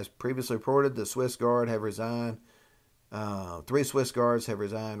here. As previously reported, the Swiss Guard have resigned. 3 Swiss guards have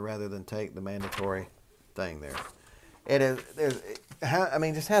resigned rather than take the mandatory thing there. It is.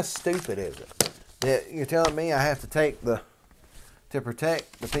 Just how stupid is it that you're telling me I have to take to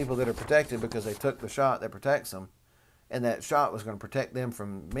protect the people that are protected because they took the shot that protects them, and that shot was going to protect them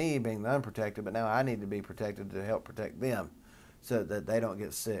from me being the unprotected, but now I need to be protected to help protect them so that they don't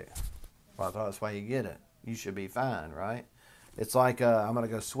get sick. Well, I thought that's why you get it. You should be fine, right? It's like I'm going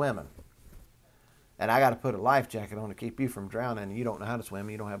to go swimming, and I got to put a life jacket on to keep you from drowning, and you don't know how to swim,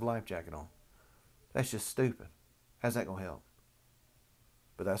 and you don't have a life jacket on. That's just stupid. How's that going to help?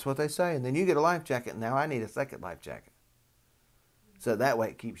 But that's what they say. And then you get a life jacket, and now I need a second life jacket. So that way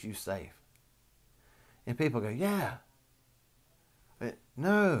it keeps you safe. And people go, yeah. But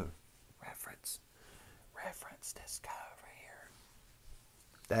no. Reference this guy over here.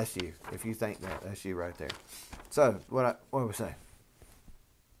 That's you. If you think that, that's you right there. So, what do we say?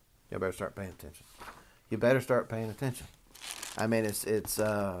 You better start paying attention. You better start paying attention. I mean, it's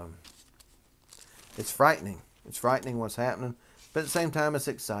frightening. It's frightening what's happening, but at the same time, it's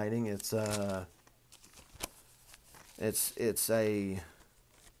exciting.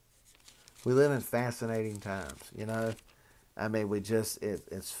 We live in fascinating times, you know. I mean,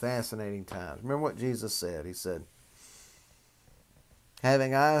 it's fascinating times. Remember what Jesus said? He said,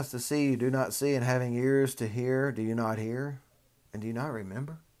 having eyes to see, you do not see, and having ears to hear, do you not hear? And do you not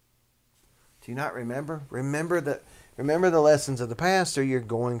remember? Do you not remember? Remember the lessons of the past, or you're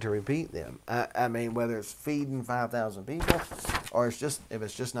going to repeat them. I mean, whether it's feeding 5,000 people, or if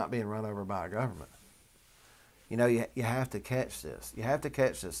it's just not being run over by a government. You know, you have to catch this. You have to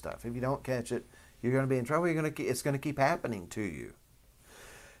catch this stuff. If you don't catch it, you're going to be in trouble. It's going to keep happening to you.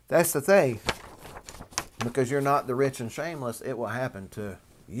 That's the thing. Because you're not the rich and shameless, it will happen to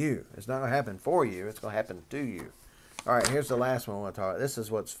you. It's not going to happen for you. It's going to happen to you. All right, here's the last one I want to talk about. This is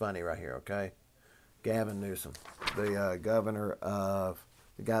what's funny right here, okay? Gavin Newsom, the governor of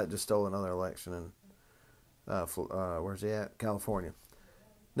the guy that just stole another election in, where's he at? California.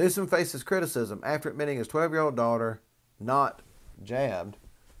 Newsom faces criticism after admitting his 12-year-old daughter not jabbed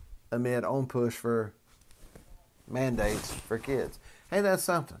amid own push for mandates for kids. Hey, that's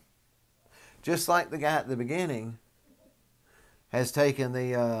something. Just like the guy at the beginning has taken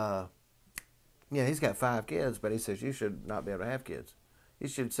he's got 5 kids, but he says you should not be able to have kids. You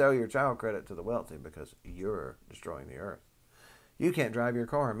should sell your child credit to the wealthy because you're destroying the earth. You can't drive your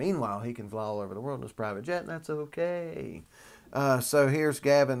car. Meanwhile, he can fly all over the world in his private jet, and that's okay. So here's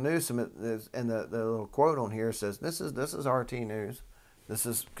Gavin Newsom, and the little quote on here says, "This is RT News. This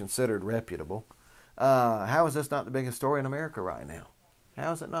is considered reputable. How is this not the biggest story in America right now?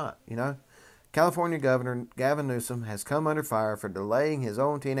 How is it not? You know, California Governor Gavin Newsom has come under fire for delaying his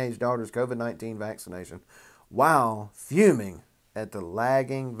own teenage daughter's COVID-19 vaccination, while fuming at the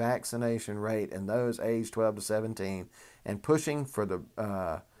lagging vaccination rate in those aged 12 to 17, and pushing for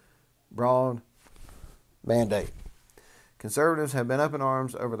the broad mandate." Conservatives have been up in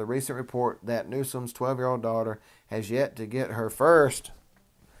arms over the recent report that Newsom's 12-year-old daughter has yet to get her first,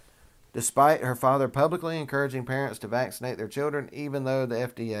 despite her father publicly encouraging parents to vaccinate their children, even though the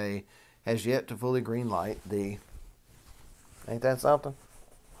FDA has yet to fully greenlight the... Ain't that something?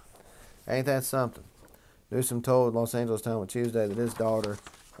 Ain't that something? Newsom told Los Angeles Times on Tuesday that his daughter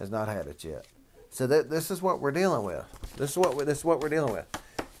has not had it yet. So this is what we're dealing with. This is what we're dealing with.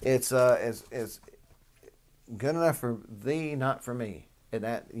 It's good enough for thee, not for me. And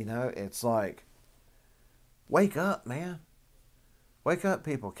that, you know, it's like, wake up, man. Wake up,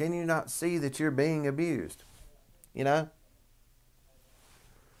 people. Can you not see that you're being abused? You know?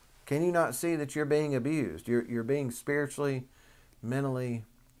 Can you not see that you're being abused? You're being spiritually, mentally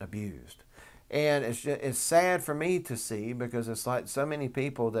abused. And it's sad for me to see, because it's like so many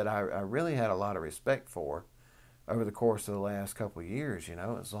people that I really had a lot of respect for over the course of the last couple of years, you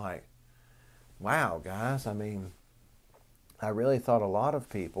know. It's like, wow, guys, I mean, I really thought a lot of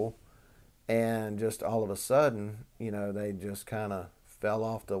people, and just all of a sudden, you know, they just kind of fell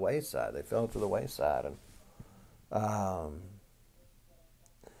off the wayside. They fell to the wayside, and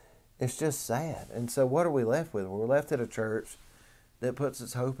it's just sad. And so what are we left with? We're left at a church that puts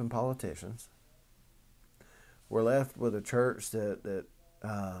its hope in politicians. We're left with a church that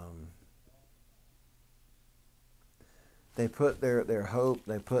they put their hope,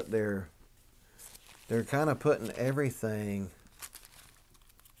 they're kind of putting everything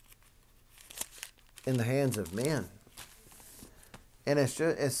in the hands of men. And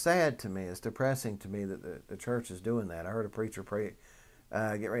it's sad to me, it's depressing to me that the church is doing that. I heard a preacher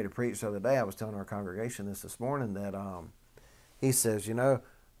get ready to preach the other day. I was telling our congregation this morning that he says,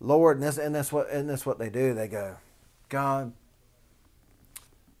 Lord, and that's what they do. They go, God,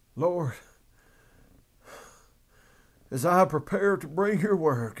 Lord, as I prepare to bring your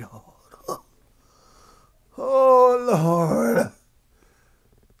word, God, oh Lord,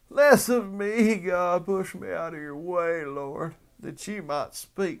 less of me, God, push me out of your way, Lord, that you might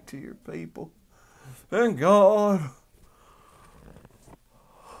speak to your people. And God,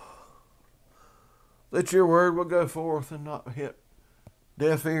 that your word will go forth and not hit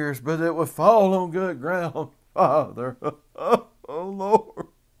deaf ears, but it will fall on good ground, Father. Oh, Lord.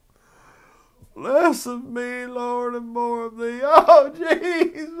 Less of me, Lord, and more of thee. Oh,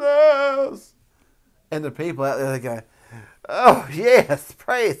 Jesus. And the people out there, they go, oh, yes,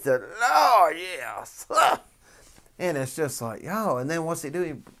 praise the Lord, yes. And it's just like, and then what's he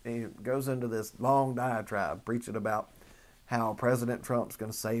do? He goes into this long diatribe preaching about how President Trump's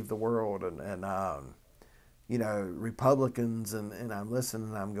going to save the world and Republicans, and I'm listening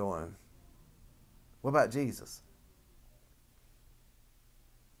and I'm going, what about Jesus?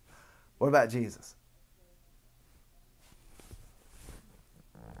 What about Jesus?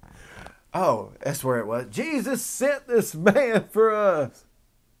 Oh, that's where it was. Jesus sent this man for us.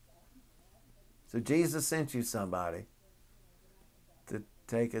 So Jesus sent you somebody to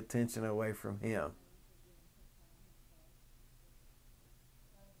take attention away from him.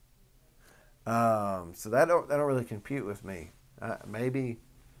 So that don't really compute with me. Maybe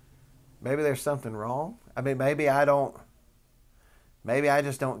there's something wrong. I mean, maybe I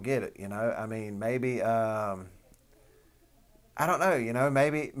just don't get it. I mean, maybe I don't know.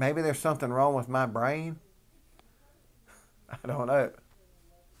 Maybe there's something wrong with my brain. I don't know.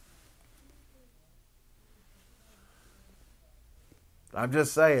 I'm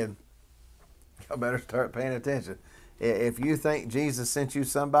just saying, I better start paying attention. If you think Jesus sent you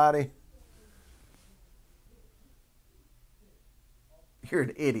somebody, you're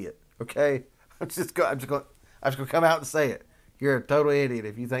an idiot. Okay, I'm just going to come out and say it. You're a total idiot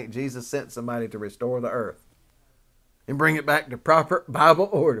if you think Jesus sent somebody to restore the earth and bring it back to proper Bible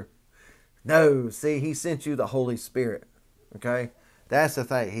order. No, see, he sent you the Holy Spirit. Okay, that's the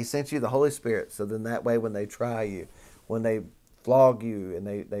thing. He sent you the Holy Spirit, so then that way, when they try you, when they flog you and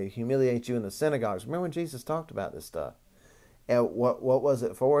they humiliate you in the synagogues. Remember when Jesus talked about this stuff? And what was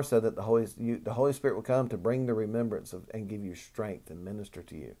it for? So that the Holy Spirit will come to bring the remembrance of and give you strength and minister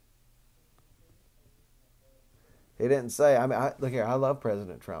to you. He didn't say. I mean, look here. I love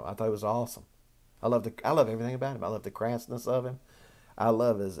President Trump. I thought he was awesome. I love everything about him. I love the crassness of him. I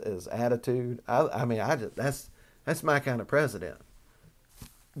love his attitude. That's my kind of president.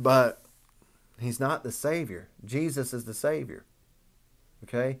 But he's not the Savior. Jesus is the Savior.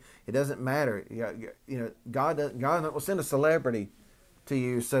 Okay, it doesn't matter. God will send a celebrity to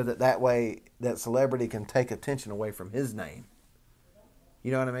you so that way that celebrity can take attention away from His name.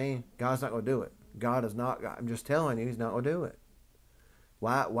 You know what I mean? God's not going to do it. God is not. I'm just telling you, He's not going to do it.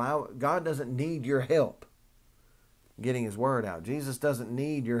 Why? God doesn't need your help getting His word out. Jesus doesn't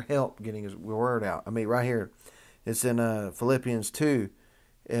need your help getting His word out. I mean, right here, it's in Philippians 2,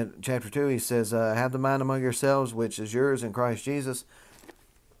 in chapter 2. He says, "Have the mind among yourselves, which is yours in Christ Jesus,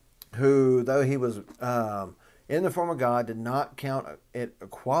 who, though He was in the form of God, did not count it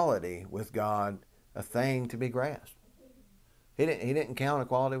equality with God a thing to be grasped." He didn't count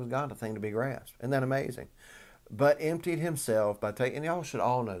equality with God a thing to be grasped. Isn't that amazing? But emptied Himself by taking, and y'all should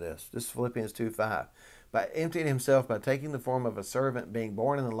all know this. This is Philippians 2:5. By emptying Himself by taking the form of a servant, being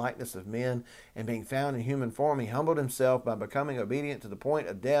born in the likeness of men, and being found in human form, He humbled Himself by becoming obedient to the point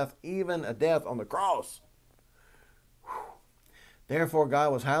of death, even a death on the cross. Therefore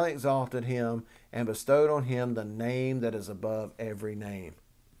God was highly exalted Him and bestowed on Him the name that is above every name.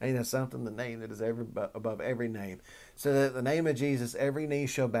 Ain't that something? The name that is above every name. So that at the name of Jesus every knee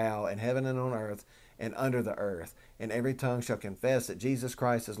shall bow in heaven and on earth and under the earth, and every tongue shall confess that Jesus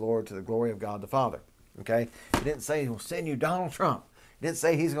Christ is Lord, to the glory of God the Father. Okay? He didn't say He will send you Donald Trump. He didn't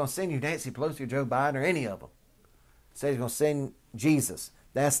say He's going to send you Nancy Pelosi or Joe Biden or any of them. He said He's going to send Jesus.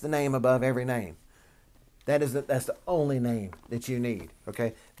 That's the name above every name. That's the only name that you need.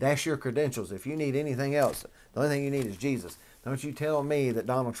 Okay, that's your credentials. If you need anything else, the only thing you need is Jesus. Don't you tell me that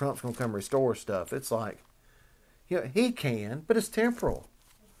Donald Trump's going to come restore stuff. It's like, he can, but it's temporal.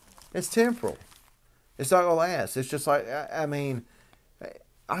 It's temporal. It's not going to last. It's just like, I mean,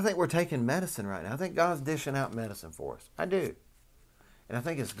 I think we're taking medicine right now. I think God's dishing out medicine for us. I do. And I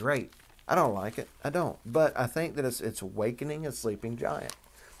think it's great. I don't like it. I don't. But I think that it's awakening a sleeping giant.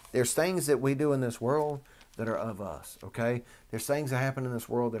 There's things that we do in this world that are of us, okay? There's things that happen in this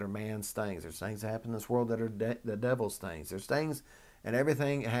world that are man's things. There's things that happen in this world that are the devil's things. There's things, and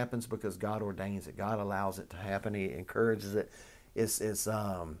everything happens because God ordains it. God allows it to happen. He encourages it. I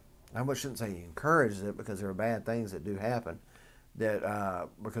shouldn't say he encourages it, because there are bad things that do happen that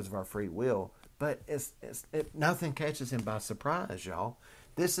because of our free will. But nothing catches him by surprise, y'all.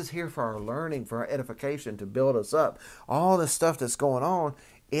 This is here for our learning, for our edification, to build us up. All this stuff that's going on,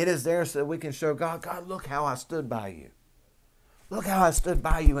 it is there so that we can show God, look how I stood by you. Look how I stood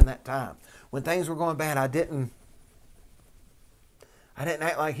by you in that time. When things were going bad, I didn't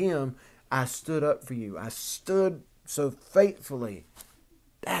act like him. I stood up for you. I stood so faithfully.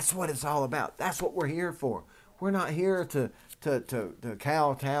 That's what it's all about. That's what we're here for. We're not here to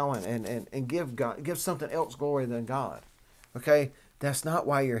kowtow and give something else glory than God. Okay? That's not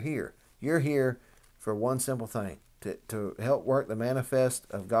why you're here. You're here for one simple thing, to help work the manifest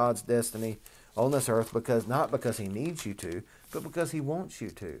of God's destiny on this earth, not because he needs you to, but because he wants you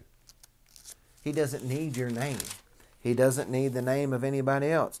to. He doesn't need your name. He doesn't need the name of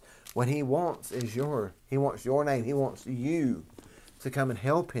anybody else. What he wants is he wants your name. He wants you to come and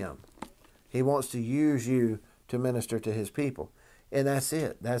help him. He wants to use you to minister to his people. And that's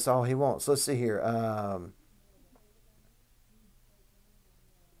it. That's all he wants. Let's see here.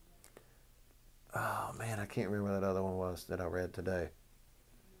 Oh, man, I can't remember what that other one was that I read today.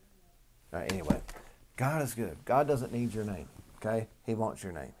 All right, anyway, God is good. God doesn't need your name, okay? He wants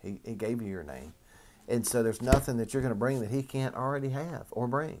your name. He gave you your name. And so there's nothing that you're going to bring that he can't already have or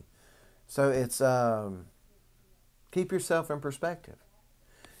bring. So it's keep yourself in perspective.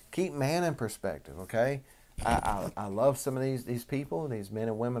 Keep man in perspective, okay? I love some of these people, these men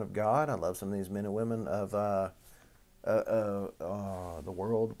and women of God. I love some of these men and women of the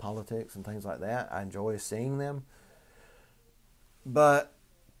world, politics, and things like that. I enjoy seeing them. But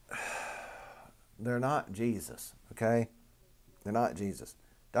they're not Jesus, okay? They're not Jesus.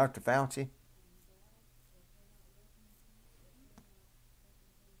 Dr. Fauci,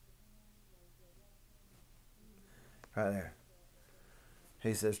 right there.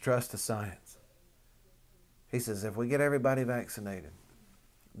 He says, trust the science. He says, if we get everybody vaccinated,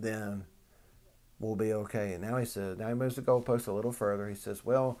 then we'll be okay. And now he moves the goalpost a little further. He says,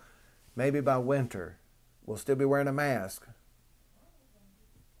 well, maybe by winter, we'll still be wearing a mask.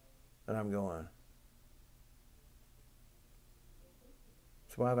 And I'm going,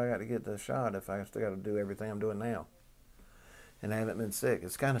 so why have I got to get the shot if I still got to do everything I'm doing now? And I haven't been sick.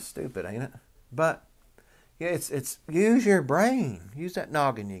 It's kind of stupid, ain't it? But yeah, it's use your brain. Use that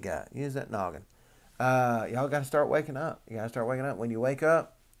noggin you got. Use that noggin. Y'all got to start waking up. You got to start waking up. When you wake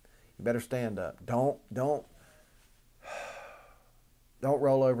up, you better stand up. Don't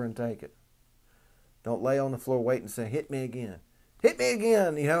roll over and take it. Don't lay on the floor waiting and say, hit me again. Hit me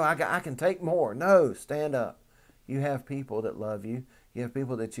again. I can take more. No, stand up. You have people that love you. You have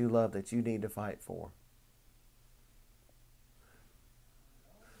people that you love that you need to fight for.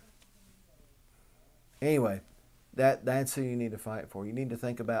 Anyway, that's who you need to fight for. You need to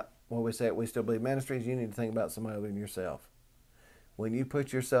think about what we say at We Still Believe Ministries. You need to think about somebody other than yourself. When you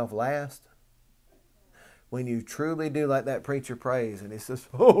put yourself last, when you truly do like that preacher prays, and he says,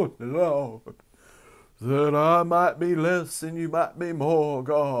 oh, Lord, that I might be less and you might be more,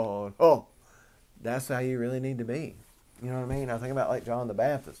 God. Oh, that's how you really need to be. You know what I mean? I think about like John the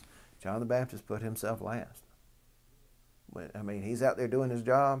Baptist. John the Baptist put himself last. He's out there doing his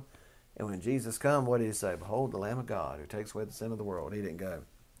job. And when Jesus come, what did he say? Behold, the Lamb of God who takes away the sin of the world. He didn't go.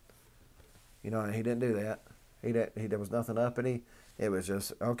 He didn't do that. There was nothing uppity. It was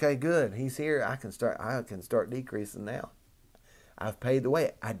just, okay, good. He's here. I can start decreasing now. I've paid the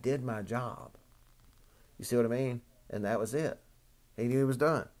way. I did my job. You see what I mean? And that was it. He knew he was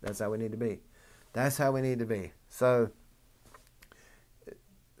done. That's how we need to be. That's how we need to be. So,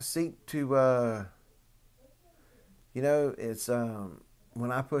 seek to, it's,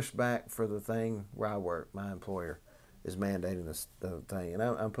 when I push back for the thing where I work, my employer is mandating the thing. And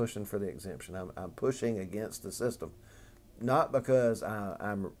I'm pushing for the exemption. I'm pushing against the system. Not because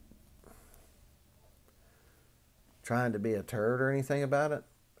I'm trying to be a turd or anything about it.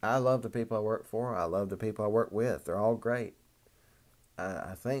 I love the people I work for. I love the people I work with. They're all great.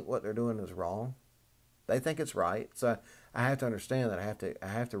 I think what they're doing is wrong. They think it's right. So I have to understand that. I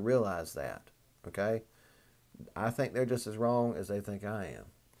have to realize that. Okay? I think they're just as wrong as they think I am.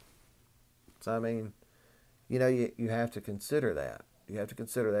 So I mean, you have to consider that. You have to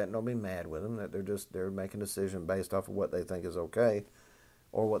consider that and don't be mad with them that they're making a decision based off of what they think is okay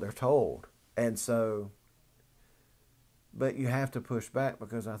or what they're told. And so, but you have to push back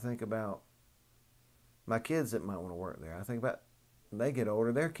because I think about my kids that might want to work there. I think about they get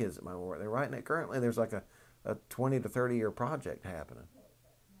older, their kids that might want to work there. Right now, currently there's like a 20 to 30 year project happening.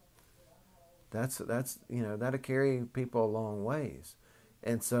 That'll carry people a long ways.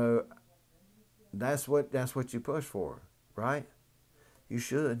 And so that's what you push for, right? You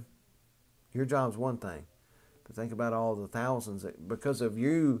should. Your job's one thing. But think about all the thousands that, because of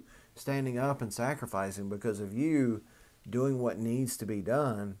you standing up and sacrificing, because of you doing what needs to be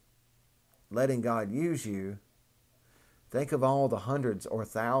done, letting God use you, think of all the hundreds or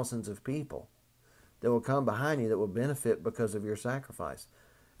thousands of people that will come behind you that will benefit because of your sacrifice.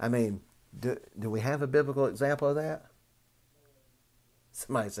 I mean, do we have a biblical example of that?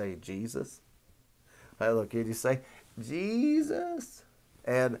 Somebody say Jesus. Hey, look, kid, you say Jesus.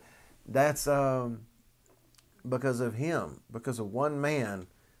 And that's because of him, because of one man.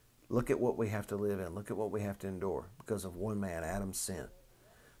 Look at what we have to live in. Look at what we have to endure because of one man, Adam's sin.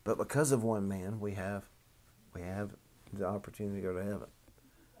 But because of one man, we have the opportunity to go to heaven.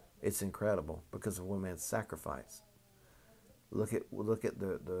 It's incredible because of one man's sacrifice. Look at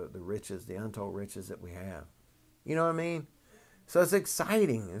the riches, the untold riches that we have. You know what I mean? So it's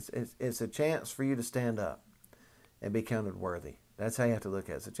exciting. It's a chance for you to stand up and be counted worthy. That's how you have to look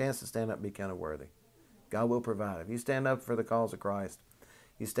at it. It's a chance to stand up and be counted worthy. God will provide. If you stand up for the cause of Christ,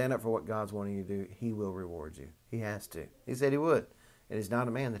 you stand up for what God's wanting you to do, he will reward you. He has to. He said he would. And he's not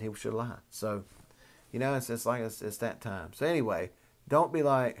a man that he should lie. So, it's like it's that time. So anyway, don't be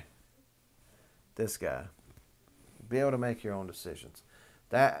like this guy. Be able to make your own decisions.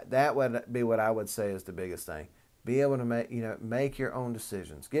 That would be what I would say is the biggest thing. Be able to make your own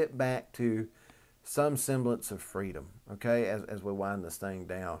decisions. Get back to some semblance of freedom, okay, as we wind this thing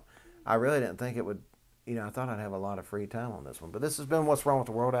down. I really didn't think it would, I thought I'd have a lot of free time on this one. But this has been What's Wrong with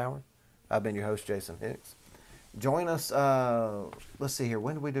the World Hour. I've been your host, Jason Hicks. Join us, let's see here,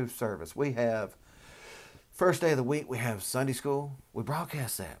 when do we do service? We have, first day of the week, we have Sunday school. We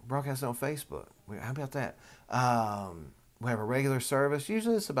broadcast that. Broadcast it on Facebook. How about that? We have a regular service.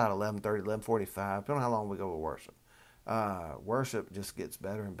 Usually it's about 11:30, 11:45, depending on how long we go with worship. Worship just gets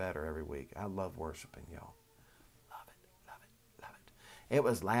better and better every week. I love worshiping, y'all. Love it, love it, love it. It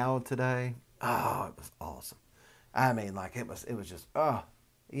was loud today. Oh, it was awesome. I mean, like it was just,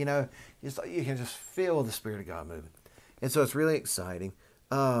 you can just feel the Spirit of God moving. And so it's really exciting.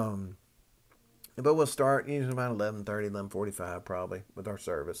 But we'll start usually about 11:30, 11:45 probably with our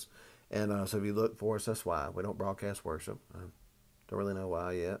service. And so if you look for us, that's why. We don't broadcast worship. I don't really know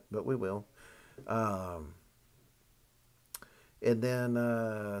why yet, but we will. And then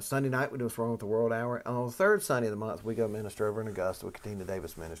Sunday night, we do What's Wrong with the World Hour. On the third Sunday of the month, we go minister over in Augusta. We continue the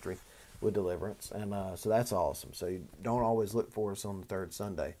Davis ministry with Deliverance. And so that's awesome. So you don't always look for us on the third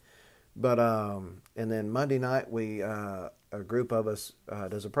Sunday. But and then Monday night, a group of us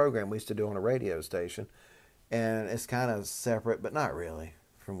does a program we used to do on a radio station. And it's kind of separate, but not really,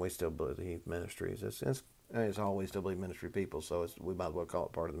 from We Still Believe Ministries. It's all We Still Believe Ministry people, so we might as well call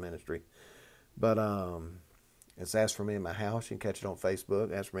it part of the ministry. But it's Ask For Me in My House. You can catch it on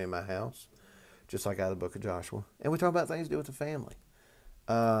Facebook, Ask For Me in My House, just like out of the book of Joshua. And we talk about things to do with the family.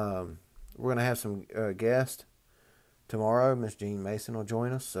 We're going to have some guests tomorrow. Miss Jean Mason will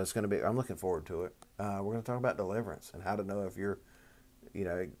join us. So it's going to be, I'm looking forward to it. We're going to talk about deliverance and how to know if you're,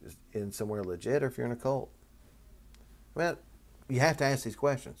 in somewhere legit or if you're in a cult. Well, you have to ask these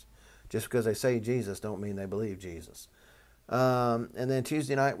questions. Just because they say Jesus don't mean they believe Jesus. And then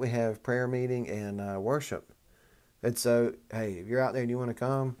Tuesday night we have prayer meeting and worship. And so, hey, if you're out there and you want to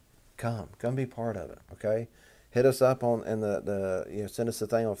come be part of it. Okay, hit us up on send us a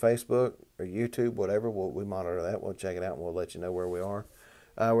thing on Facebook or YouTube, whatever. We monitor that. We'll check it out and we'll let you know where we are.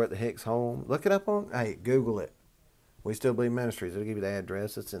 We're at the Hicks home. Look it up Google it. We Still Believe Ministries. It'll give you the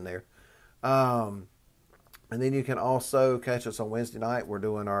address. It's in there. And then you can also catch us on Wednesday night. We're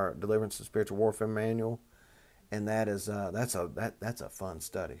doing our Deliverance and Spiritual Warfare Manual, and that is that's a fun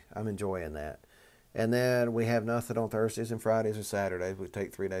study. I'm enjoying that. And then we have nothing on Thursdays and Fridays and Saturdays. We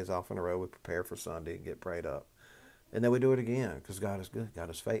take 3 days off in a row. We prepare for Sunday and get prayed up, and then we do it again because God is good. God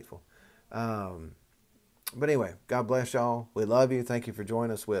is faithful. But anyway, God bless y'all. We love you. Thank you for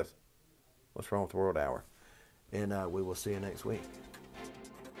joining us with What's Wrong with the World Hour, and we will see you next week.